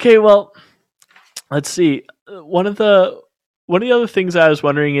 Okay, well, let's see. One of the other things I was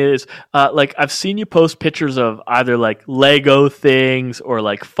wondering is, like, I've seen you post pictures of either like Lego things or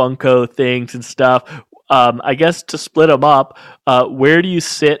like Funko things and stuff. I guess to split them up, where do you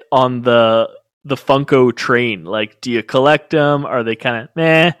sit on the Funko train? Like, do you collect them? Are they kind of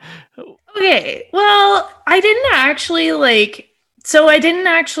meh? Okay, well, I didn't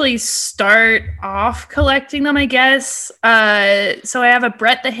actually start off collecting them, I guess. So I have a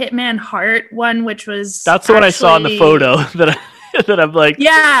Brett the Hitman Hart one, which was... That's the one I saw in the photo that I'm like,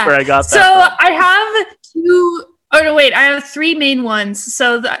 yeah, where I got that so from. I have two... Oh, no, wait, I have three main ones.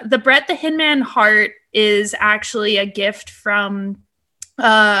 So the Brett the Hitman Hart is actually a gift from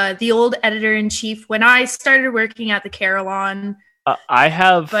the old editor-in-chief when I started working at the Carillon. I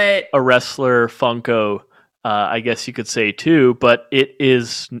have a wrestler Funko, I guess you could say too, but it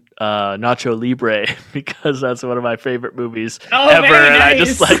is Nacho Libre, because that's one of my favorite movies ever. Very nice. And I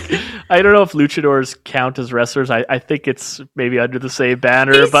just I don't know if luchadors count as wrestlers. I think it's maybe under the same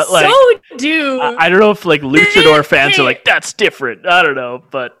banner, but like, I don't know if like luchador fans are like, that's different. I don't know,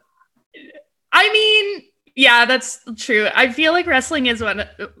 but I mean, yeah, that's true. I feel like wrestling is one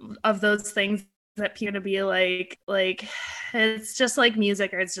of those things that people are gonna be like it's just like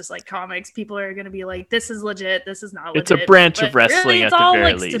music, or it's just like comics. People are gonna be like, this is legit, this is not legit. It's a branch of wrestling, really, at the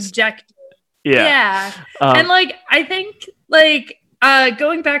very least. Subjective. Yeah. And like, I think like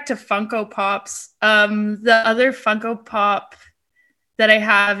going back to Funko Pops, the other Funko Pop that I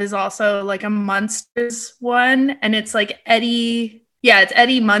have is also like a Munsters one, and it's like Eddie. Yeah, it's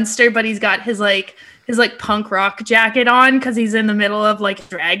Eddie Munster, but he's got his punk rock jacket on because he's in the middle of like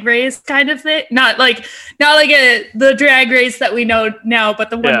drag race kind of thing. Not like the drag race that we know now, but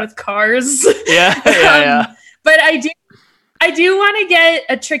the one with cars. Yeah. But I do want to get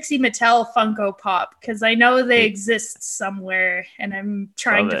a Trixie Mattel Funko Pop because I know they exist somewhere, and I'm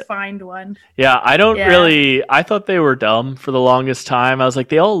trying to find one. Yeah, I don't really. I thought they were dumb for the longest time. I was like,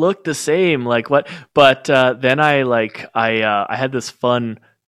 they all look the same. Like what? But then I had this fun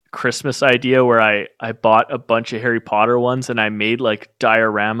Christmas idea where I bought a bunch of Harry Potter ones and I made like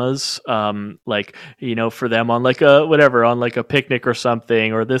dioramas, like, you know, for them on like a whatever, on like a picnic or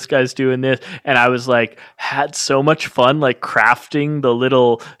something, or this guy's doing this. And I was like, had so much fun, like crafting the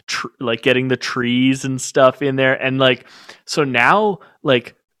little, like getting the trees and stuff in there. And like, so now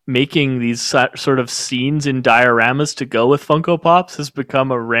like making these sort of scenes in dioramas to go with Funko Pops has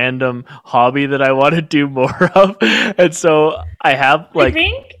become a random hobby that I want to do more of. And so I have like,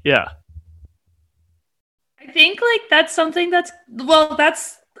 I think like that's something that's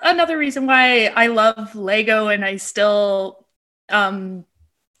another reason why I love Lego and I still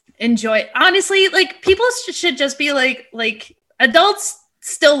enjoy. Honestly, like people should just be like adults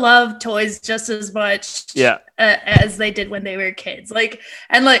still love toys just as much as they did when they were kids. Like,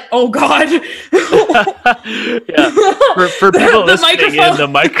 and like, oh God. For people listening in, the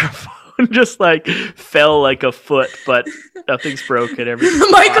microphone just like fell like a foot, but nothing's broken. The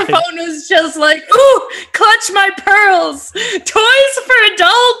microphone was just like, ooh, clutch my pearls. Toys for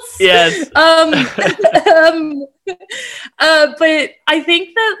adults. Yes. But I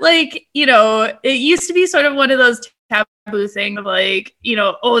think that, like, you know, it used to be sort of one of those taboo thing of like, you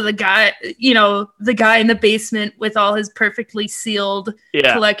know, oh, the guy in the basement with all his perfectly sealed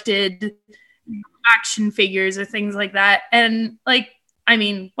collected action figures or things like that. And like, I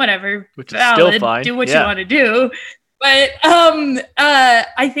mean, whatever, which is still fine. Do what you want to do. But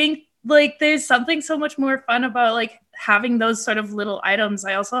I think like there's something so much more fun about like having those sort of little items.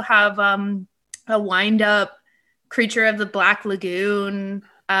 I also have a wind up Creature of the Black Lagoon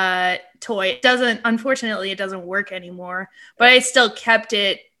toy. Unfortunately it doesn't work anymore, but I still kept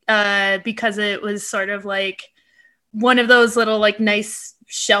it because it was sort of like one of those little like nice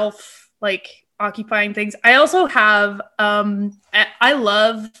shelf like occupying things. I also have I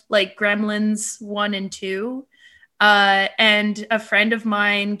love like Gremlins 1 and 2, and a friend of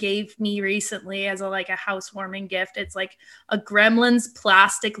mine gave me recently as a housewarming gift. It's like a Gremlins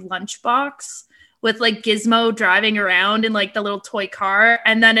plastic lunchbox with like Gizmo driving around in like the little toy car.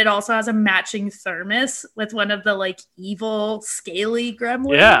 And then it also has a matching thermos with one of the like evil scaly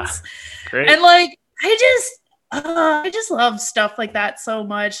gremlins. Yeah. Great. And like, I just love stuff like that so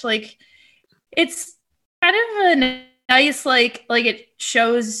much. Like it's kind of a nice, like it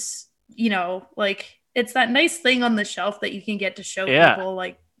shows, you know, like it's that nice thing on the shelf that you can get to show people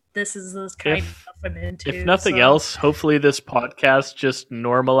like, this is this kind of stuff I'm into. If nothing else, hopefully this podcast just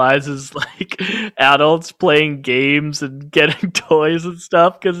normalizes like adults playing games and getting toys and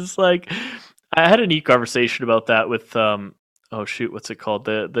stuff. Because it's like I had a neat conversation about that with what's it called?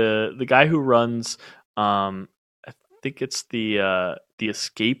 The guy who runs I think it's the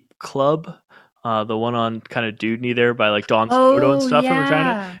Escape Club. The one on kind of Dudney there by like Don Soto and stuff in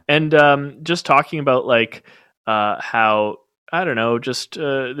Regina. And just talking about like how, I don't know, just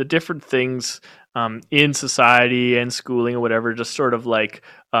the different things in society and schooling or whatever, just sort of like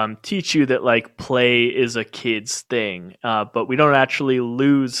teach you that like play is a kid's thing, but we don't actually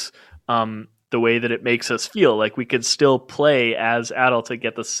lose the way that it makes us feel. Like we could still play as adults and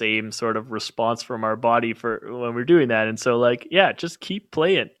get the same sort of response from our body for when we're doing that. And so like, yeah, just keep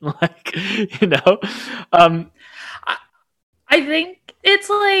playing. Like, you know, I think it's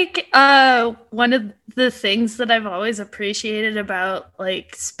like one of the things that I've always appreciated about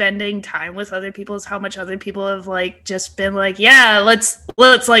like spending time with other people is how much other people have like just been like, yeah, let's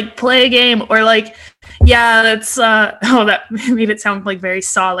like play a game, or like, yeah, let's that made it sound like very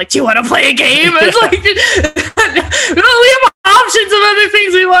saw, like, do you want to play a game? It's like no, we have options of other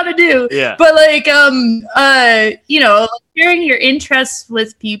things we want to do. Yeah. But like you know, sharing your interests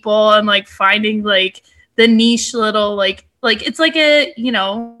with people and like finding like the niche little like it's like a, you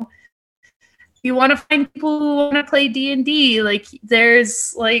know, you want to find people who want to play D&D. Like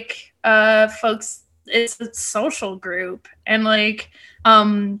there's like folks, it's a social group. And like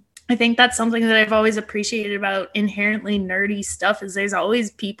I think that's something that I've always appreciated about inherently nerdy stuff is there's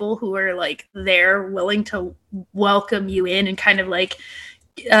always people who are like there willing to welcome you in and kind of like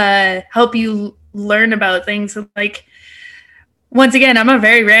help you learn about things. And like, once again, I'm a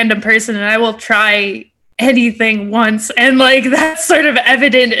very random person and I will try anything once, and like that's sort of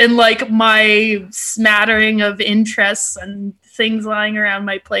evident in like my smattering of interests and things lying around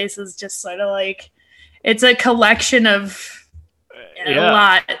my place is just sort of like it's a collection of a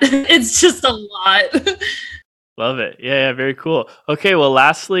lot. It's just a lot. Love it. Yeah, very cool. Okay, well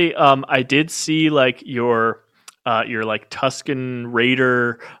lastly, I did see like your like Tusken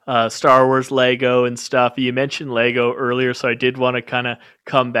Raider Star Wars Lego and stuff. You mentioned Lego earlier, so I did want to kind of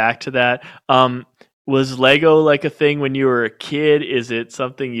come back to that. Was Lego like a thing when you were a kid? Is it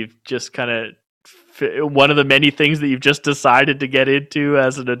something you've just kind of one of the many things that you've just decided to get into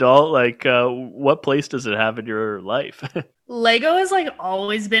as an adult? Like, what place does it have in your life? Lego has like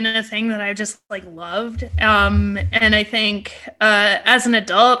always been a thing that I've just like loved. And I think as an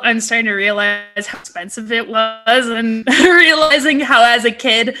adult, I'm starting to realize how expensive it was, and realizing how as a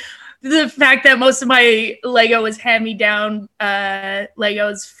kid, the fact that most of my Lego was hand-me-down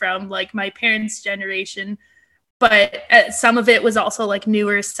Legos from like my parents' generation, but some of it was also like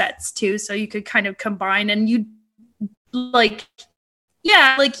newer sets too, so you could kind of combine, and you like,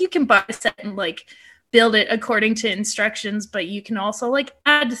 yeah, like you can buy a set and like build it according to instructions, but you can also like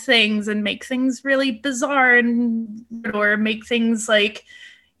add things and make things really bizarre, and or make things like,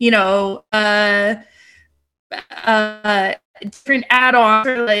 you know, different add-ons,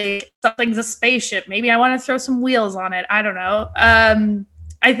 or like something's a spaceship, maybe I want to throw some wheels on it, I don't know.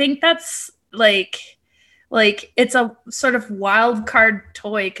 I think that's like it's a sort of wild card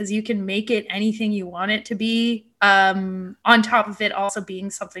toy, because you can make it anything you want it to be, on top of it also being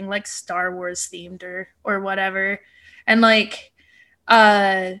something like Star Wars themed or whatever. And like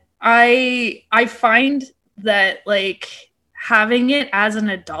I find that like having it as an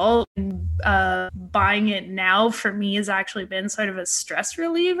adult and buying it now for me has actually been sort of a stress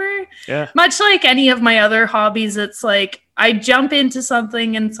reliever. Yeah. Much like any of my other hobbies, it's like I jump into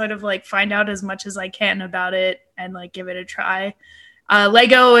something and sort of like find out as much as I can about it and like give it a try.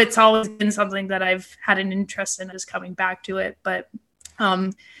 Lego, it's always been something that I've had an interest in, just coming back to it. But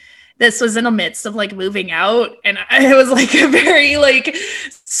this was in the midst of like moving out, and it was like a very like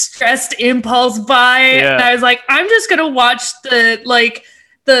stressed impulse buy. Yeah. And I was like, I'm just gonna watch the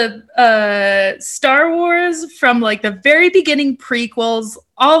Star Wars from like the very beginning prequels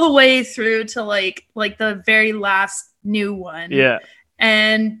all the way through to like the very last new one. Yeah.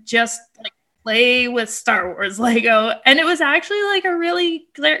 And just like play with Star Wars Lego. And it was actually like a really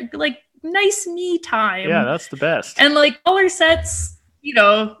like nice me time. Yeah, that's the best. And like color sets, you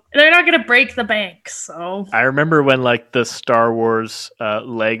know, they're not gonna break the bank. So I remember when like the Star Wars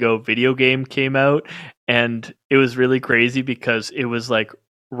Lego video game came out, and it was really crazy because it was like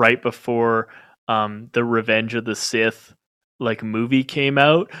right before the Revenge of the Sith like movie came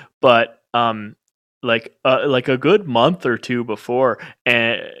out, but like a good month or two before,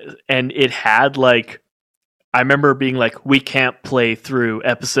 and it had like, I remember being like, we can't play through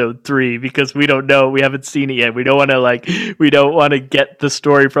episode 3 because we don't know, we haven't seen it yet. We don't want to get the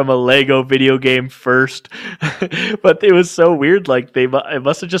story from a Lego video game first. But it was so weird. Like it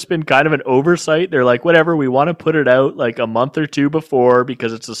must have just been kind of an oversight. They're like, whatever, we want to put it out like a month or two before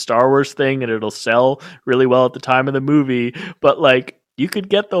because it's a Star Wars thing and it'll sell really well at the time of the movie. But like, you could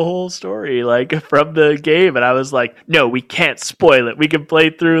get the whole story like from the game, and I was like, no, we can't spoil it. We can play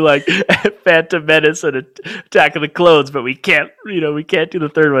through like Phantom Menace and Attack of the Clones, but we can't do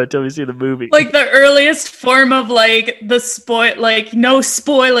the third one until we see the movie. like the earliest form of like the like no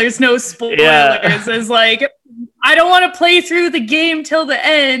spoilers Yeah. is like, I don't want to play through the game till the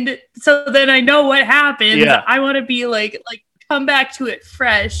end so then I know what happens. Yeah. I want to be like come back to it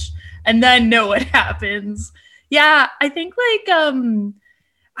fresh and then know what happens. Yeah, I think like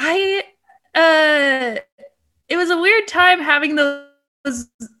it was a weird time having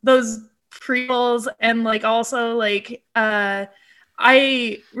those prequels, and like also like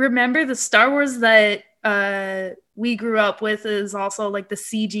I remember the Star Wars that we grew up with is also like the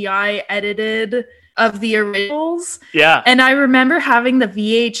CGI edited of the originals. Yeah. And I remember having the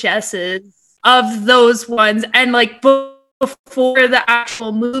VHSs of those ones, and like before the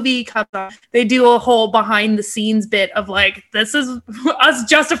actual movie comes on, they do a whole behind the scenes bit of like, this is us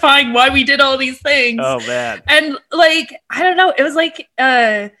justifying why we did all these things. Oh man. And like, I don't know, it was like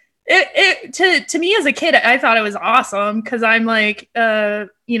to me as a kid, I thought it was awesome because I'm like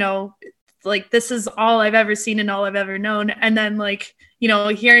you know, like this is all I've ever seen and all I've ever known. And then like, you know,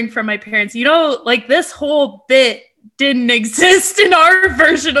 hearing from my parents, you know, like this whole bit didn't exist in our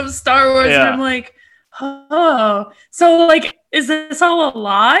version of Star Wars. Yeah. And I'm like, oh, so like, is this all a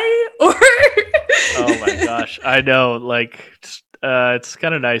lie? Or Oh my gosh, I know. Like, it's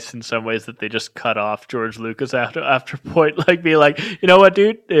kind of nice in some ways that they just cut off George Lucas after a point, like be like, you know what,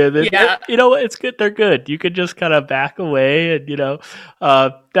 dude, Yeah. you know what, it's good. They're good. You could just kind of back away, and you know.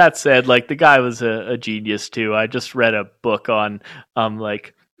 That said, like the guy was a genius too. I just read a book on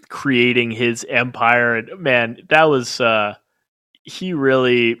like creating his empire, and man, that was he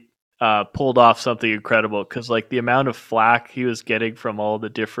really pulled off something incredible, because like the amount of flack he was getting from all the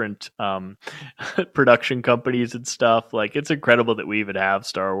different production companies and stuff, like it's incredible that we even have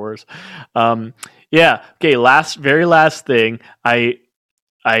Star Wars. Yeah. Okay. Very last thing. I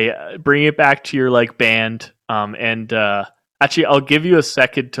bring it back to your like band. And actually I'll give you a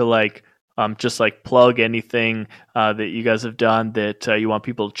second to like just like plug anything that you guys have done that you want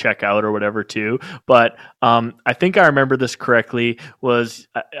people to check out or whatever too. But I think I remember this correctly, was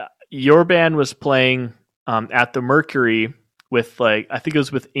your band was playing at the Mercury with like, I think it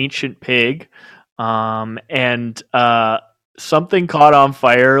was with Ancient Pig, and something caught on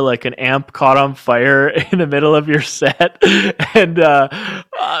fire, like an amp caught on fire in the middle of your set. And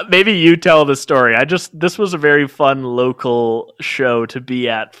maybe you tell the story. This was a very fun local show to be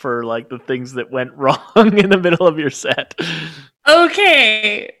at for like the things that went wrong in the middle of your set.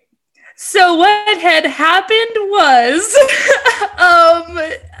 Okay. So what had happened was,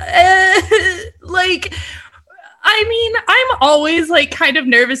 like, I mean, I'm always like kind of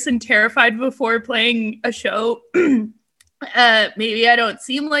nervous and terrified before playing a show. Maybe I don't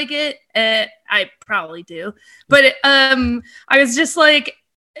seem like it. I probably do. But I was just like,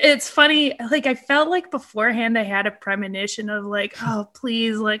 it's funny. Like, I felt like beforehand I had a premonition of like, oh,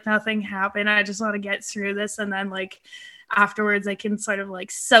 please, like nothing happened. I just want to get through this. And then like afterwards I can sort of like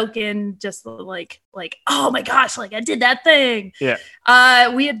soak in just like, oh my gosh, like I did that thing. Yeah.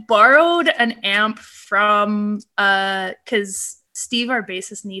 We had borrowed an amp from, because Steve, our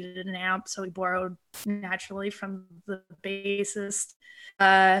bassist, needed an amp, so we borrowed naturally from the bassist.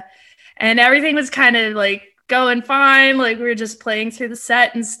 And everything was kind of like going fine. Like we were just playing through the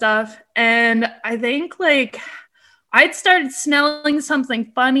set and stuff. And I think like I'd started smelling something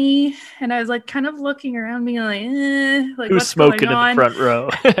funny, and I was like kind of looking around being like who's what's smoking going on? in the front row?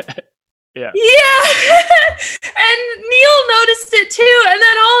 Yeah. And Neil noticed it too. And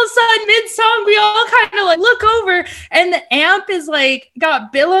then all of a sudden, mid-song, we all kind of like look over, and the amp is like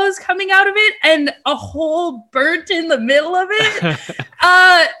got billows coming out of it and a hole burnt in the middle of it.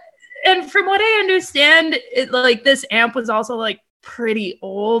 And from what I understand, it like this amp was also like pretty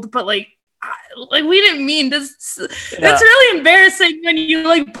old, but like we didn't mean this. Yeah. That's really embarrassing when you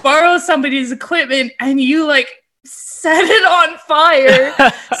like borrow somebody's equipment and you like set it on fire.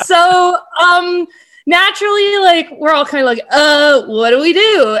 So naturally, like we're all kind of like, what do we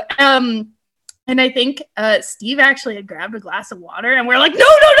do? And I think Steve actually had grabbed a glass of water, and we're like, no,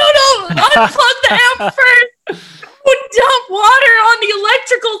 unplug the amp first. Dump water on the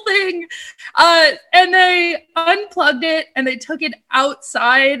electrical thing. And they unplugged it and they took it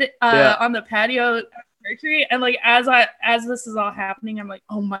outside on the patio Mercury. And like as this is all happening, I'm like,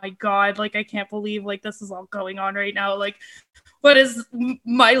 oh my God, like I can't believe like this is all going on right now. Like, what is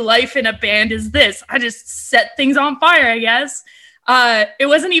my life in a band is this? I just set things on fire, I guess. It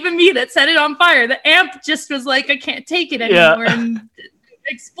wasn't even me that set it on fire. The amp just was like, I can't take it anymore, and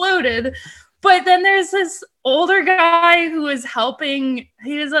exploded. But then there's this older guy who is helping.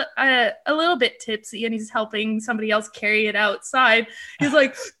 He was a little bit tipsy, and he's helping somebody else carry it outside. He's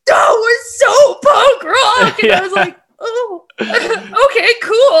like, that was so punk rock. And I was like, oh, okay,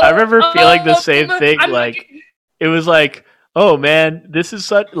 cool. I remember feeling the same thing. It was like, oh man, this is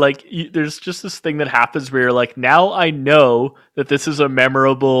such like, there's just this thing that happens where you're like, now I know that this is a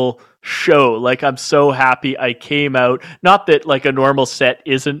memorable show. Like, I'm so happy I came out. Not that like a normal set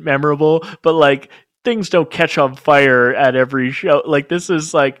isn't memorable, but like things don't catch on fire at every show. Like this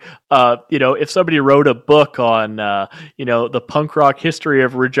is like, if somebody wrote a book on, the punk rock history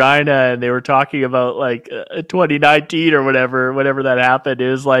of Regina, and they were talking about like 2019 or whatever that happened, it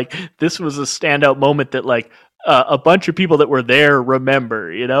was like, this was a standout moment that like, a bunch of people that were there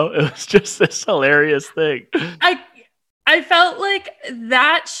remember, it was just this hilarious thing. I felt like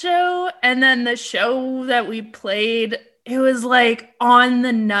that show, and then the show that we played, it was like on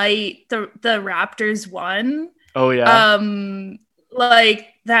the night the Raptors won. Oh yeah. Like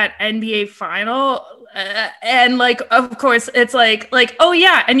that NBA final, and like of course it's like oh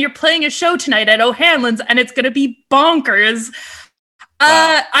yeah, and you're playing a show tonight at O'Hanlon's, and it's gonna be bonkers.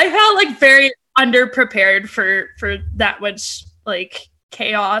 Wow. I felt like very underprepared for that much like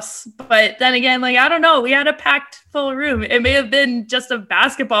chaos, but then again, like I don't know, we had a packed full room. It may have been just of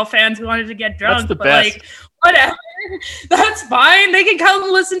basketball fans who wanted to get drunk, but best. Like whatever, that's fine. They can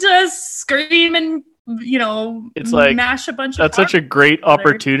come listen to us scream and it's like mash a bunch. That's such a great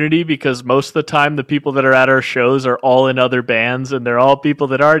opportunity, because most of the time the people that are at our shows are all in other bands, and they're all people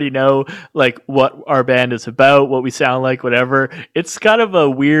that already know like what our band is about, what we sound like, whatever. It's kind of a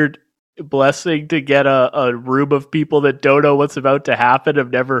weird blessing to get a room of people that don't know what's about to happen, have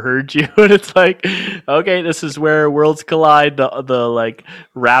never heard you, and it's like, okay, this is where worlds collide. The like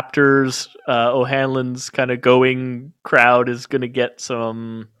Raptors, O'Hanlon's kind of going crowd is gonna get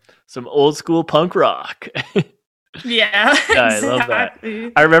some old school punk rock. Yeah, exactly. I love that.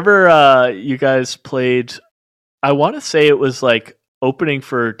 I remember you guys played, I want to say it was like opening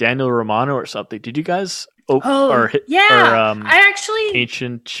for Daniel Romano or something. Did you guys I actually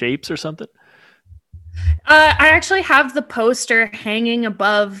Ancient Shapes or something. I actually have the poster hanging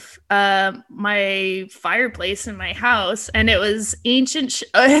above my fireplace in my house, and it was ancient.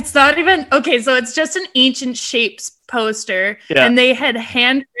 It's not even okay. So it's just an Ancient Shapes poster, and they had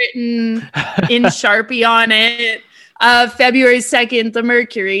handwritten in Sharpie on it, February 2nd, the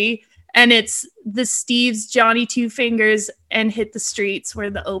Mercury, and it's the Steve's Johnny Two Fingers and Hit the Streets were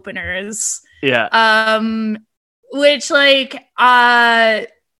the openers. Yeah. Which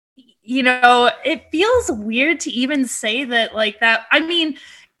it feels weird to even say that like that. I mean,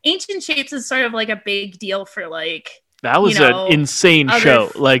 Ancient Shapes is sort of like a big deal for like that was an insane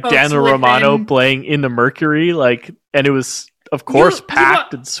show. Like Daniel Romano playing in the Mercury, and it was of course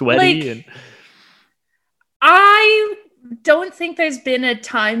packed and sweaty. And I don't think there's been a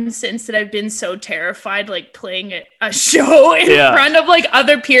time since that I've been so terrified like playing a show in front of like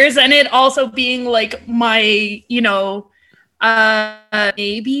other peers, and it also being like my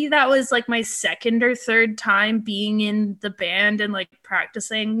maybe that was like my second or third time being in the band and like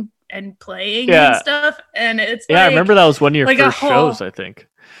practicing and playing and stuff. And it's I remember that was one of your first shows, I think.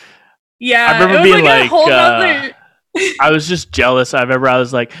 Yeah, I remember being like I was just jealous. I remember I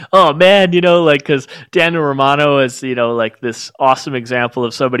was like, oh man, because Daniel Romano is, like this awesome example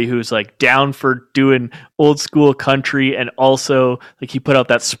of somebody who's like down for doing old school country, and also like he put out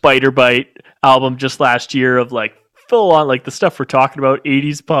that Spider Bite album just last year of like full on like the stuff we're talking about,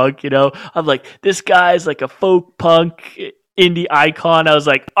 80s punk, I'm like, this guy's like a folk punk indie icon. I was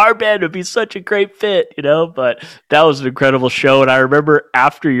like, our band would be such a great fit, but that was an incredible show. And I remember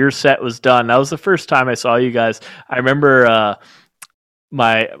after your set was done, that was the first time I saw you guys. I remember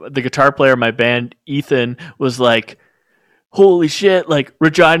the guitar player of my band, Ethan, was like, holy shit, like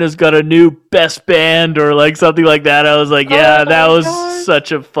Regina's got a new best band or like something like that. I was like, that was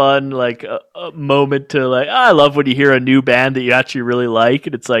such a fun like a moment to like, I love when you hear a new band that you actually really like,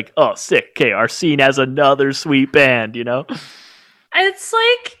 and it's like, oh sick, okay, our scene has another sweet band. It's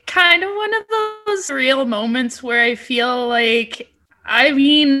like kind of one of those real moments where I feel like, I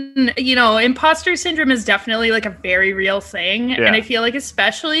mean, imposter syndrome is definitely like a very real thing, and I feel like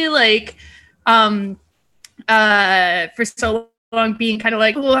especially like for so long being kind of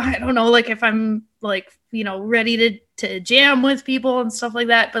like, well, I don't know, like if I'm like, ready to jam with people and stuff like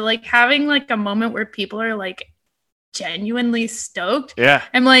that, but like having like a moment where people are like genuinely stoked. Yeah.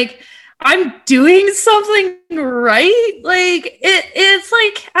 I'm like, I'm doing something right. Like it's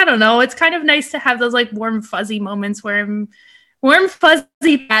like, I don't know. It's kind of nice to have those like warm fuzzy moments warm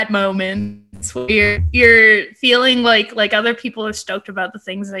fuzzy bad moments where you're feeling like other people are stoked about the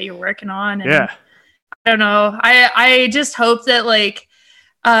things that you're working on. And I don't know. I just hope that like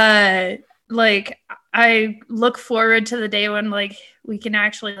I look forward to the day when like we can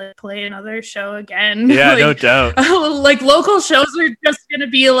actually like play another show again. Yeah, like, no doubt. Like local shows are just gonna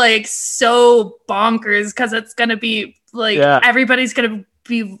be like so bonkers because it's gonna be like everybody's gonna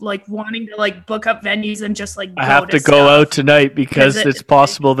be like wanting to like book up venues and just like I have to go out tonight because it's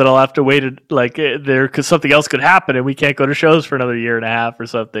possible that I'll have to wait like there because something else could happen and we can't go to shows for another year and a half or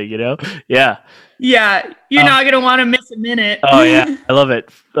something. Yeah, you're not gonna want to miss a minute. Oh yeah, I love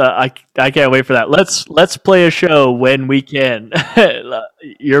it. I can't wait for that. Let's play a show when we can.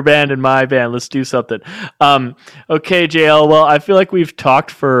 Your band and my band. Let's do something. Okay, JL. Well, I feel like we've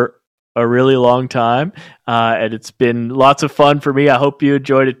talked for a really long time, and it's been lots of fun for me. I hope you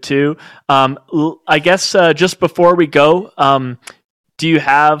enjoyed it too. I guess just before we go, do you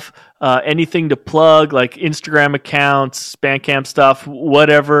have anything to plug, like Instagram accounts, Bandcamp stuff,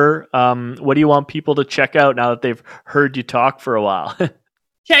 whatever? What do you want people to check out now that they've heard you talk for a while?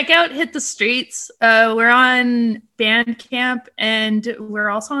 Check out Hit the Streets. We're on Bandcamp and we're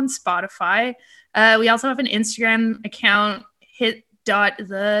also on Spotify. We also have an Instagram account,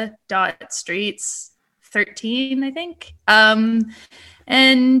 hit.the.streets13, I think.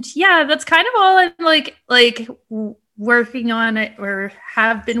 And yeah, that's kind of all I'm like working on it or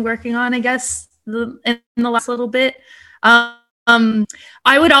have been working on, I guess, in the last little bit. I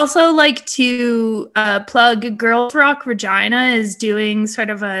would also like to plug Girls Rock Regina is doing sort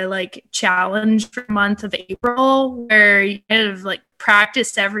of a like challenge for the month of April where you kind of like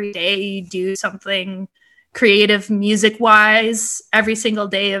practice every day, you do something creative music wise every single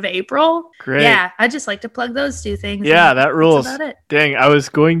day of April. Great. Yeah, I just like to plug those two things. Yeah, that rules. That's about it. Dang, I was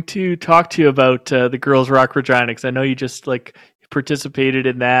going to talk to you about the Girls Rock Regina because I know you just like participated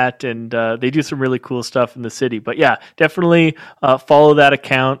in that, and they do some really cool stuff in the city. But yeah, definitely follow that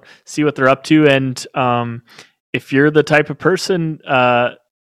account, see what they're up to, and if you're the type of person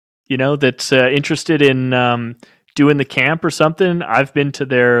that's interested in doing the camp or something, I've been to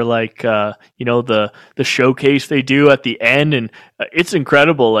their the showcase they do at the end, and it's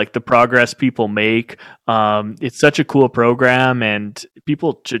incredible, like the progress people make. It's such a cool program, and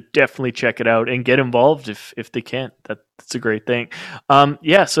people should definitely check it out and get involved if they can. That's a great thing.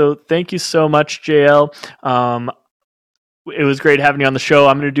 So thank you so much, JL. It was great having you on the show.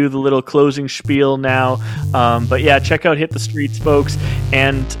 I'm going to do the little closing spiel now. But yeah, check out Hit the Streets, folks.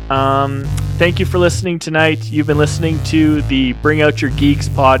 And thank you for listening tonight. You've been listening to the Bring Out Your Geeks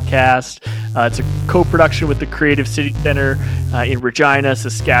podcast. It's a co-production with the Creative City Center in Regina,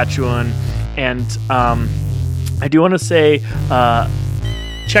 Saskatchewan. And I do want to say,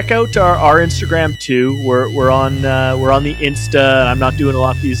 check out our Instagram too. We're on the Insta, and I'm not doing a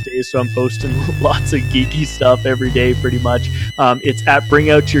lot these days, so I'm posting lots of geeky stuff every day, pretty much. It's at Bring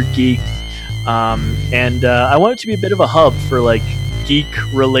Out Your Geeks, and I want it to be a bit of a hub for like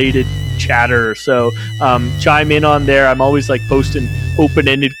geek-related chatter. So chime in on there. I'm always like posting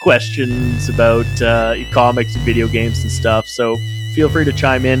open-ended questions about comics and video games and stuff. So feel free to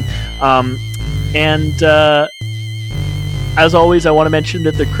chime in. As always, I want to mention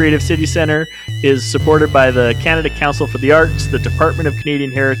that the Creative City Centre is supported by the Canada Council for the Arts, the Department of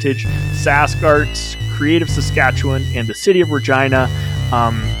Canadian Heritage, Sask Arts, Creative Saskatchewan, and the City of Regina.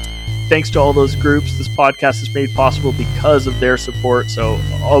 Thanks to all those groups. This podcast is made possible because of their support, so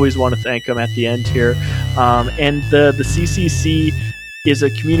I always want to thank them at the end here. And the CCC is a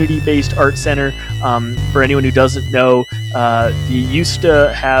community-based art center. For anyone who doesn't know, they used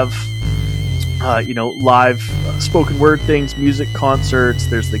to have live spoken word things, music concerts.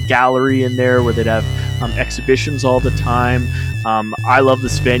 There's the gallery in there where they'd have exhibitions all the time. I love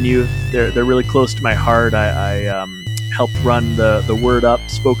this venue. They're really close to my heart. I helped run the Word Up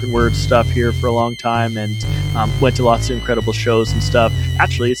spoken word stuff here for a long time, and went to lots of incredible shows and stuff.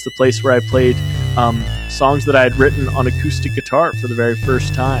 Actually, it's the place where I played songs that I had written on acoustic guitar for the very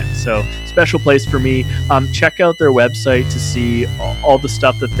first time. So special place for me. Check out their website to see all the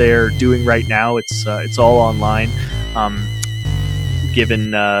stuff that they're doing right now. It's all online,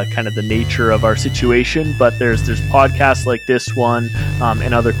 given kind of the nature of our situation, but there's podcasts like this one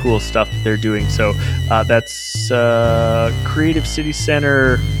and other cool stuff that they're doing. So that's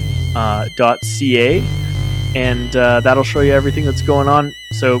creativecitycenter.ca, and that'll show you everything that's going on.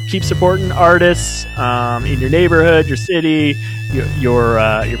 So keep supporting artists in your neighborhood, your city, your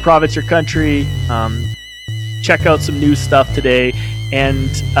province, your country. Check out some new stuff today, and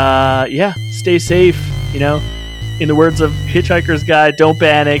stay safe. In the words of Hitchhiker's Guide, don't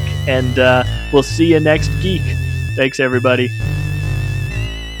panic, and we'll see you next geek. Thanks, everybody.